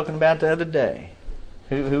we talking about the other day?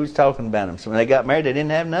 Who was talking about them? So when they got married, they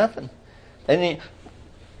didn't have nothing. They didn't.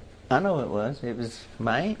 I know it was. It was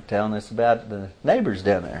my aunt telling us about the neighbors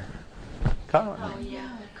down there. Oh,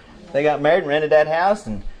 yeah. They got married and rented that house,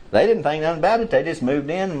 and they didn't think nothing about it. They just moved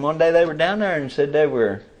in, and one day they were down there and said they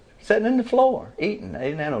were sitting in the floor, eating.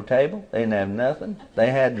 They didn't have no table. They didn't have nothing. They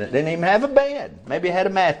didn't even have a bed. Maybe had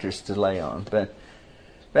a mattress to lay on. But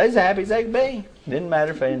they was as happy as they could be. Didn't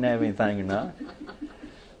matter if they didn't have anything or not.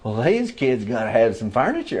 Well, these kids got to have some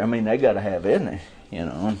furniture. I mean, they got to have it, isn't they? You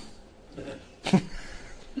know.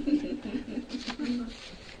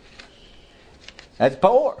 That's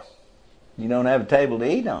poor. You don't have a table to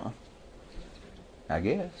eat on, I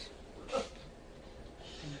guess.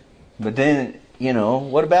 But then, you know,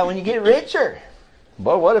 what about when you get richer?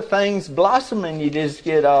 Boy, what if things blossom and you just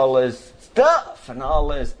get all this stuff and all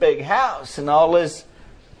this big house and all this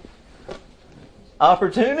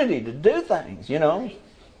opportunity to do things, you know?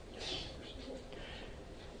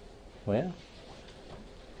 Well,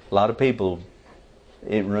 a lot of people,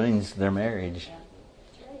 it ruins their marriage.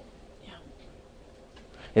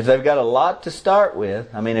 If they've got a lot to start with,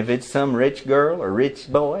 I mean, if it's some rich girl or rich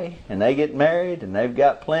boy and they get married and they've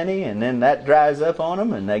got plenty and then that dries up on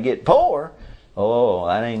them and they get poor,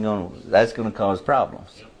 that's going to cause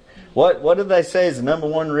problems. What do they say is the number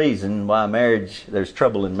one reason why there's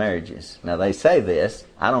trouble in marriages? Now, they say this.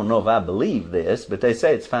 I don't know if I believe this, but they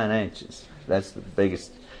say it's finances. That's the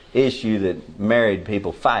biggest issue that married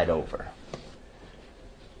people fight over.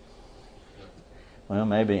 Well,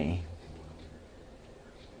 maybe.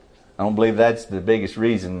 I don't believe that's the biggest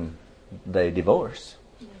reason they divorce.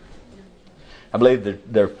 I believe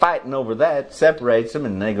they're fighting over that, separates them,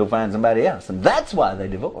 and they go find somebody else. And that's why they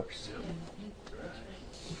divorce.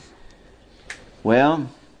 Well,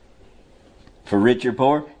 for rich or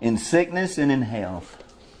poor, in sickness and in health.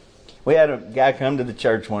 We had a guy come to the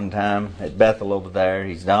church one time at Bethel over there.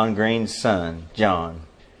 He's Don Green's son, John.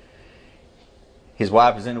 His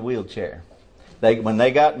wife was in a wheelchair. When they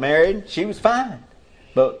got married, she was fine.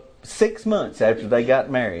 But 6 months after they got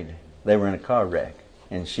married, they were in a car wreck,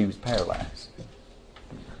 and she was paralyzed.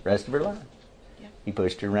 The rest of her life. Yep. He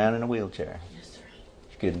pushed her around in a wheelchair. Yes, sir.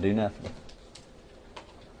 She couldn't do nothing.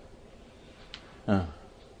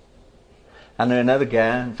 I knew another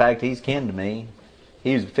guy, in fact, he's kin to me.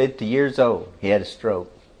 He was 50 years old. He had a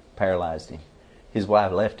stroke, paralyzed him. His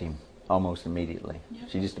wife left him almost immediately. Yep.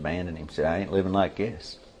 She just abandoned him. Said, I ain't living like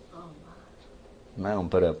this. Oh, I'm not going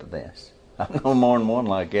to put up with this. I know more than one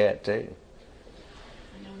like that, too.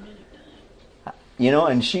 I know many times. You know,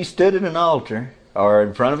 and she stood at an altar or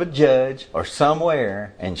in front of a judge or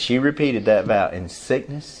somewhere, and she repeated that vow in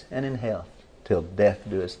sickness and in health till death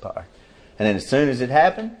do us part. And then as soon as it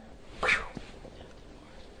happened, whew,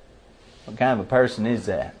 what kind of a person is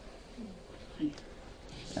that?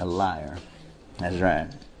 A liar. That's right.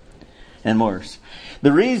 And worse.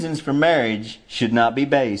 The reasons for marriage should not be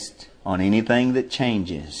based on anything that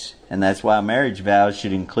changes. And that's why marriage vows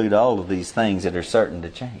should include all of these things that are certain to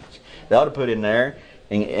change. They ought to put in there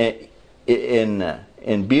in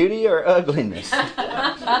beauty or ugliness. You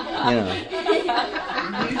know.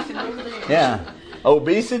 Yeah.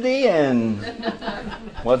 Obesity and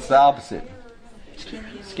what's the opposite?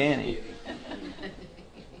 Skinny.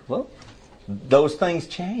 Well, those things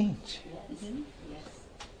change.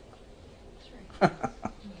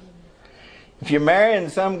 If you're marrying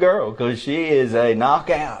some girl because she is a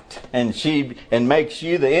knockout and makes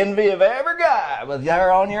you the envy of every guy with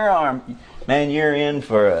her on your arm, man, you're in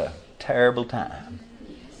for a terrible time.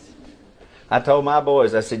 I told my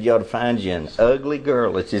boys, I said, you ought to find you an ugly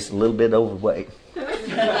girl that's just a little bit overweight.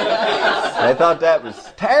 They thought that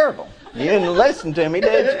was terrible. You didn't listen to me,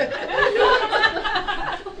 did you?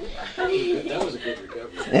 That was a good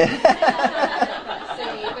recovery.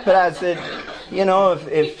 But I said, you know,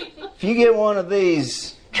 if you get one of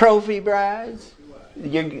these trophy brides,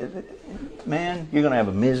 you're going to have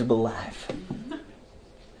a miserable life.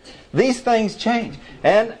 These things change.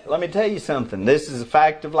 And let me tell you something. This is a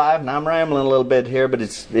fact of life, and I'm rambling a little bit here, but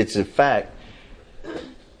it's a fact.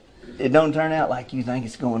 It don't turn out like you think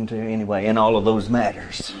it's going to anyway in all of those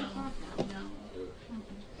matters.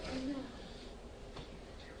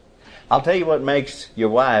 I'll tell you what makes your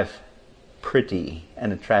wife pretty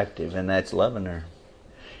and attractive, and that's loving her.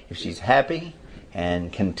 If she's happy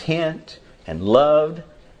and content and loved,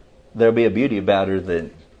 there'll be a beauty about her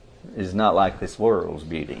that is not like this world's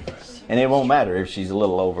beauty. And it won't matter if she's a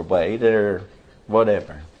little overweight or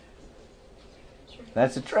whatever.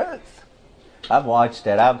 That's the truth. I've watched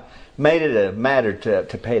that. I've made it a matter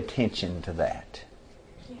to pay attention to that.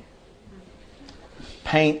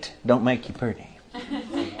 Paint don't make you pretty.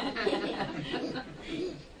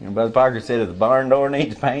 And Brother Parker said if the barn door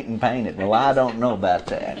needs painting, paint it. Well, I don't know about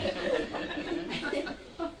that.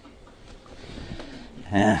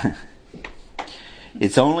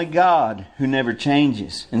 It's only God who never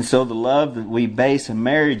changes. And so the love that we base a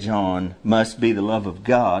marriage on must be the love of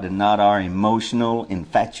God and not our emotional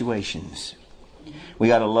infatuations. We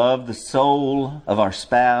got to love the soul of our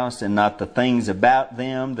spouse and not the things about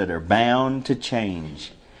them that are bound to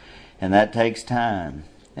change. And that takes time.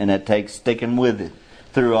 And that takes sticking with it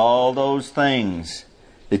through all those things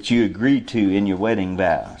that you agreed to in your wedding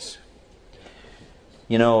vows.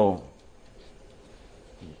 You know,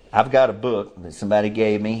 I've got a book that somebody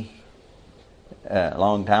gave me a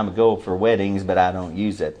long time ago for weddings, but I don't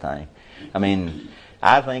use that thing. I mean,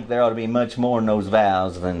 I think there ought to be much more in those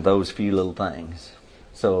vows than those few little things.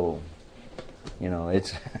 So, you know,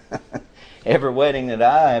 it's every wedding that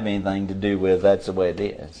I have anything to do with, that's the way it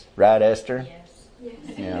is. Right, Esther? Yes.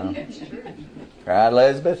 You know. Right,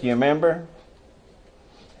 Elizabeth? You remember?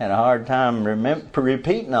 Had a hard time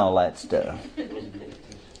repeating all that stuff.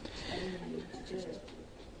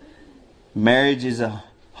 Marriage is a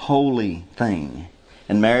holy thing.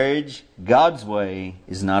 And marriage, God's way,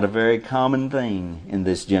 is not a very common thing in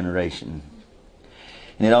this generation.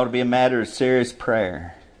 And it ought to be a matter of serious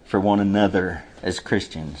prayer for one another as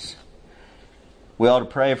Christians. We ought to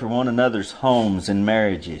pray for one another's homes and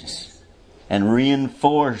marriages and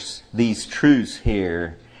reinforce these truths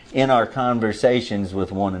here in our conversations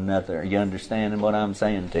with one another. You understand what I'm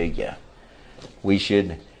saying to you? We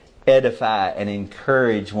should edify and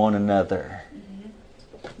encourage one another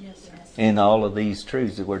in all of these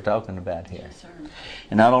truths that we're talking about here. Yes, sir.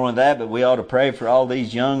 And not only that, but we ought to pray for all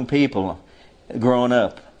these young people growing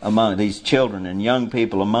up among these children and young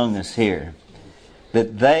people among us here,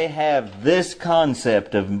 that they have this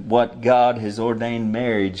concept of what God has ordained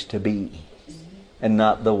marriage to be, and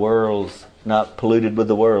not the world's, not polluted with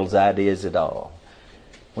the world's ideas at all.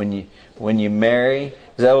 When you marry,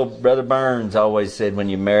 as old Brother Burns always said, when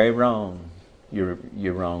you marry wrong, you're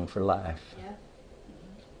wrong for life. Yeah.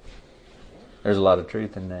 There's a lot of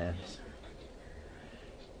truth in that.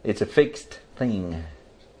 It's a fixed thing.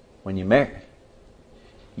 When you marry,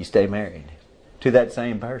 you stay married to that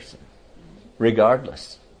same person,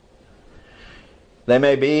 regardless. They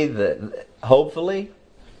may be hopefully,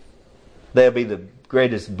 they'll be the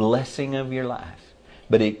greatest blessing of your life.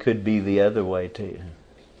 But it could be the other way too.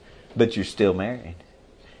 But you're still married.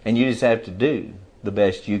 And you just have to do the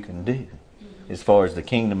best you can do as far as the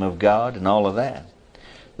kingdom of God and all of that.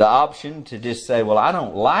 The option to just say, well, I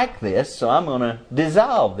don't like this, so I'm going to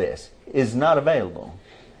dissolve this, is not available.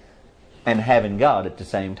 And having God at the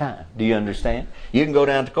same time. Do you understand? You can go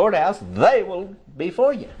down to the courthouse, they will be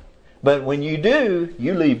for you. But when you do,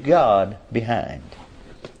 you leave God behind.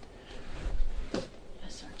 Yes,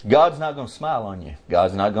 sir. God's not going to smile on you.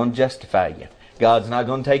 God's not going to justify you. God's not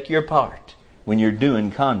going to take your part when you're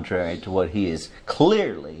doing contrary to what He has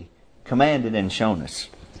clearly commanded and shown us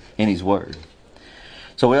in His Word.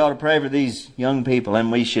 So we ought to pray for these young people,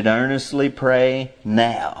 and we should earnestly pray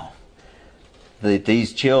now that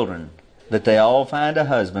these children, that they all find a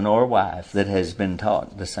husband or wife that has been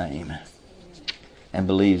taught the same and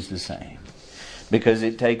believes the same. Because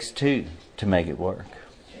it takes two to make it work.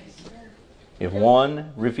 If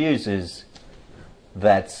one refuses,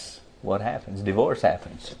 that's what happens. Divorce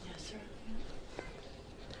happens. Yes, sir.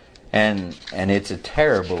 And it's a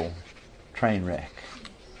terrible train wreck.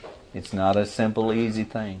 It's not a simple, easy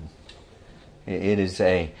thing. It is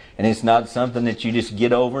and it's not something that you just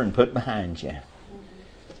get over and put behind you.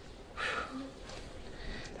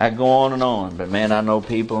 I go on, but man, I know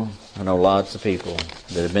lots of people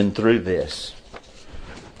that have been through this.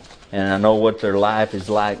 And I know what their life is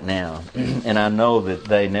like now. And I know that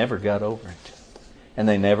they never got over it. And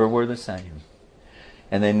they never were the same.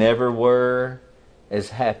 And they never were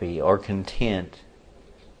as happy or content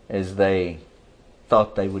as they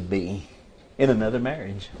thought they would be in another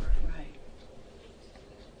marriage.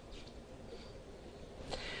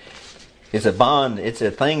 It's a bond. It's a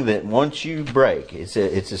thing that once you break, it's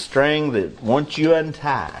a string that once you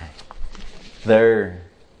untie, there's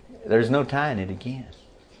no tying it again.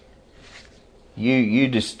 You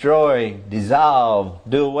destroy, dissolve,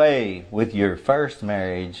 do away with your first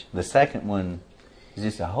marriage. The second one is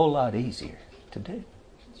just a whole lot easier to do.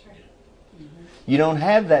 That's right. You don't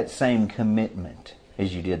have that same commitment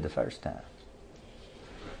as you did the first time.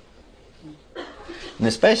 And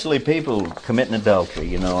especially people committing adultery,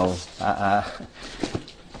 you know.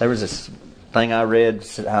 There was this thing I read,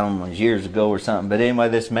 I don't know, years ago or something. But anyway,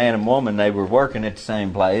 this man and woman, they were working at the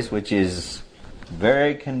same place, which is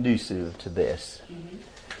very conducive to this. Mm-hmm.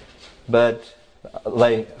 But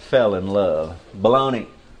they fell in love. Baloney.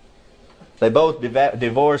 They both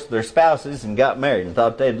divorced their spouses and got married and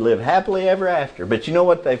thought they'd live happily ever after. But you know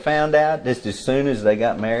what they found out just as soon as they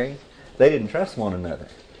got married? They didn't trust one another.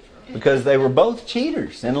 Because they were both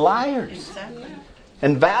cheaters and liars. Exactly.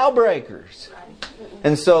 And vow breakers.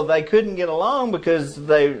 And so they couldn't get along because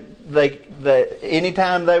they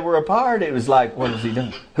anytime they were apart, it was like, what is he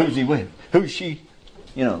doing? Who's he with? Who's she?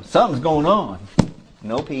 You know, something's going on.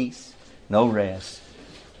 No peace, no rest.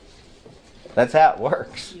 That's how it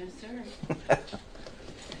works. Yes, sir.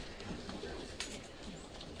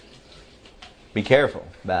 Be careful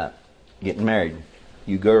about getting married.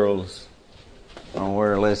 You girls, I don't know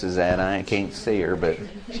where Alyssa's at. I can't see her, but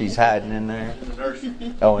she's hiding in there. In the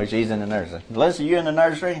nursery. Oh, she's in the nursery. Alyssa, you in the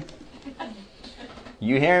nursery?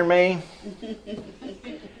 You hearing me?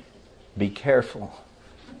 Be careful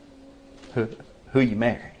who you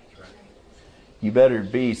marry. You better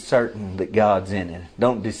be certain that God's in it.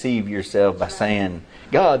 Don't deceive yourself by saying,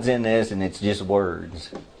 God's in this and it's just words.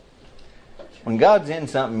 When God's in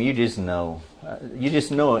something, you just know. You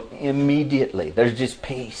just know it immediately. There's just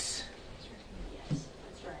peace. Yes,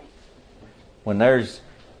 that's right. When there's,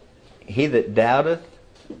 he that doubteth,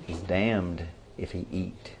 he's damned if he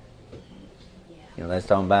eat. You know, that's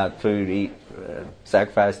talking about food, eat,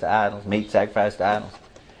 sacrifice to idols, meat sacrificed to idols.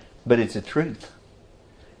 But it's the truth.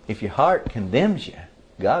 If your heart condemns you,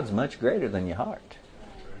 God's much greater than your heart.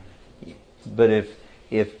 But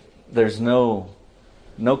if there's no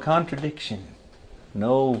contradiction,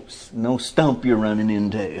 no stump you're running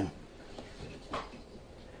into,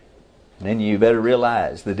 then you better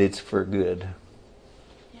realize that it's for good.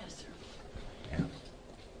 Yes, sir.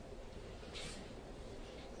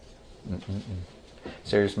 Yeah.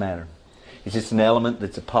 Serious matter. It's just an element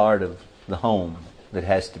that's a part of the home that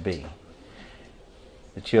has to be.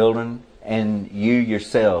 The children and you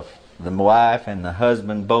yourself, the wife and the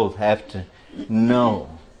husband, both have to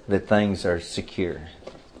know that things are secure.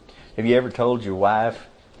 Have you ever told your wife,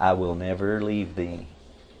 I will never leave thee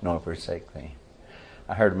nor forsake thee?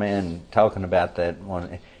 I heard a man talking about that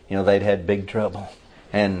one. You know, they'd had big trouble.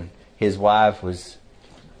 And his wife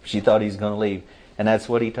she thought he was going to leave. And that's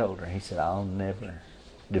what he told her. He said, I'll never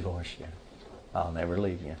divorce you. I'll never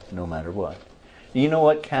leave you, no matter what. Do you know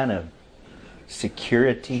what kind of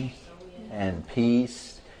security and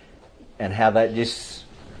peace and how that just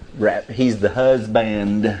he's the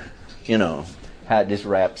husband, you know, how it just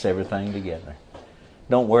wraps everything together.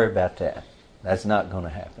 Don't worry about that. That's not going to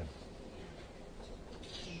happen.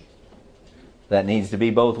 That needs to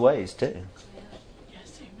be both ways too.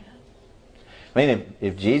 Yes, amen. I mean,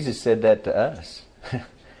 if Jesus said that to us,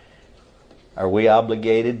 are we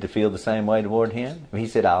obligated to feel the same way toward Him? He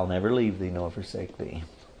said, I'll never leave thee nor forsake thee.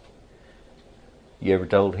 You ever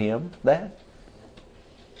told Him that?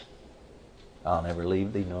 I'll never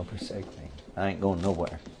leave thee nor forsake thee. I ain't going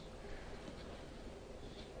nowhere.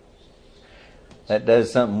 That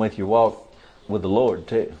does something with your walk with the Lord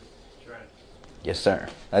too. That's right. Yes, sir.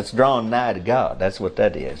 That's drawing nigh to God. That's what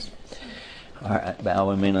that is. All right, bow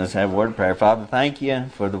with me. Let's have a word of prayer. Father, thank you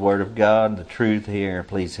for the Word of God, the truth here.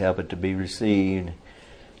 Please help it to be received,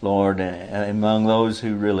 Lord, among those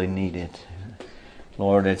who really need it.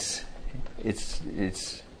 Lord, it's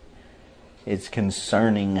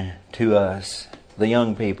concerning to us, the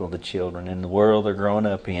young people, the children, and the world they're growing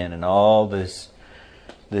up in, and all this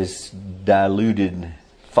diluted,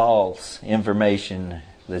 false information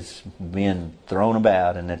that's being thrown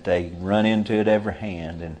about, and that they run into at every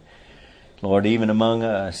hand. And Lord, even among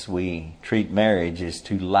us, we treat marriage as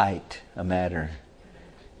too light a matter.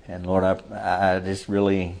 And Lord, I just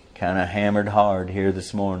really kind of hammered hard here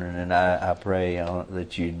this morning, and I pray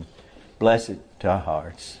that you'd bless it to our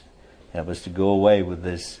hearts. Help us to go away with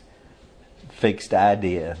this fixed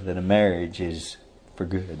idea that a marriage is for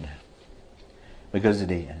good. Because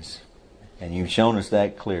it is. And you've shown us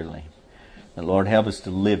that clearly. And Lord, help us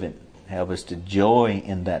to live it. Help us to joy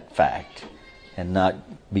in that fact and not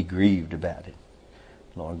be grieved about it.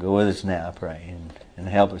 Lord, go with us now, I pray, and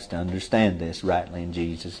help us to understand this rightly in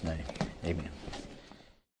Jesus' name. Amen.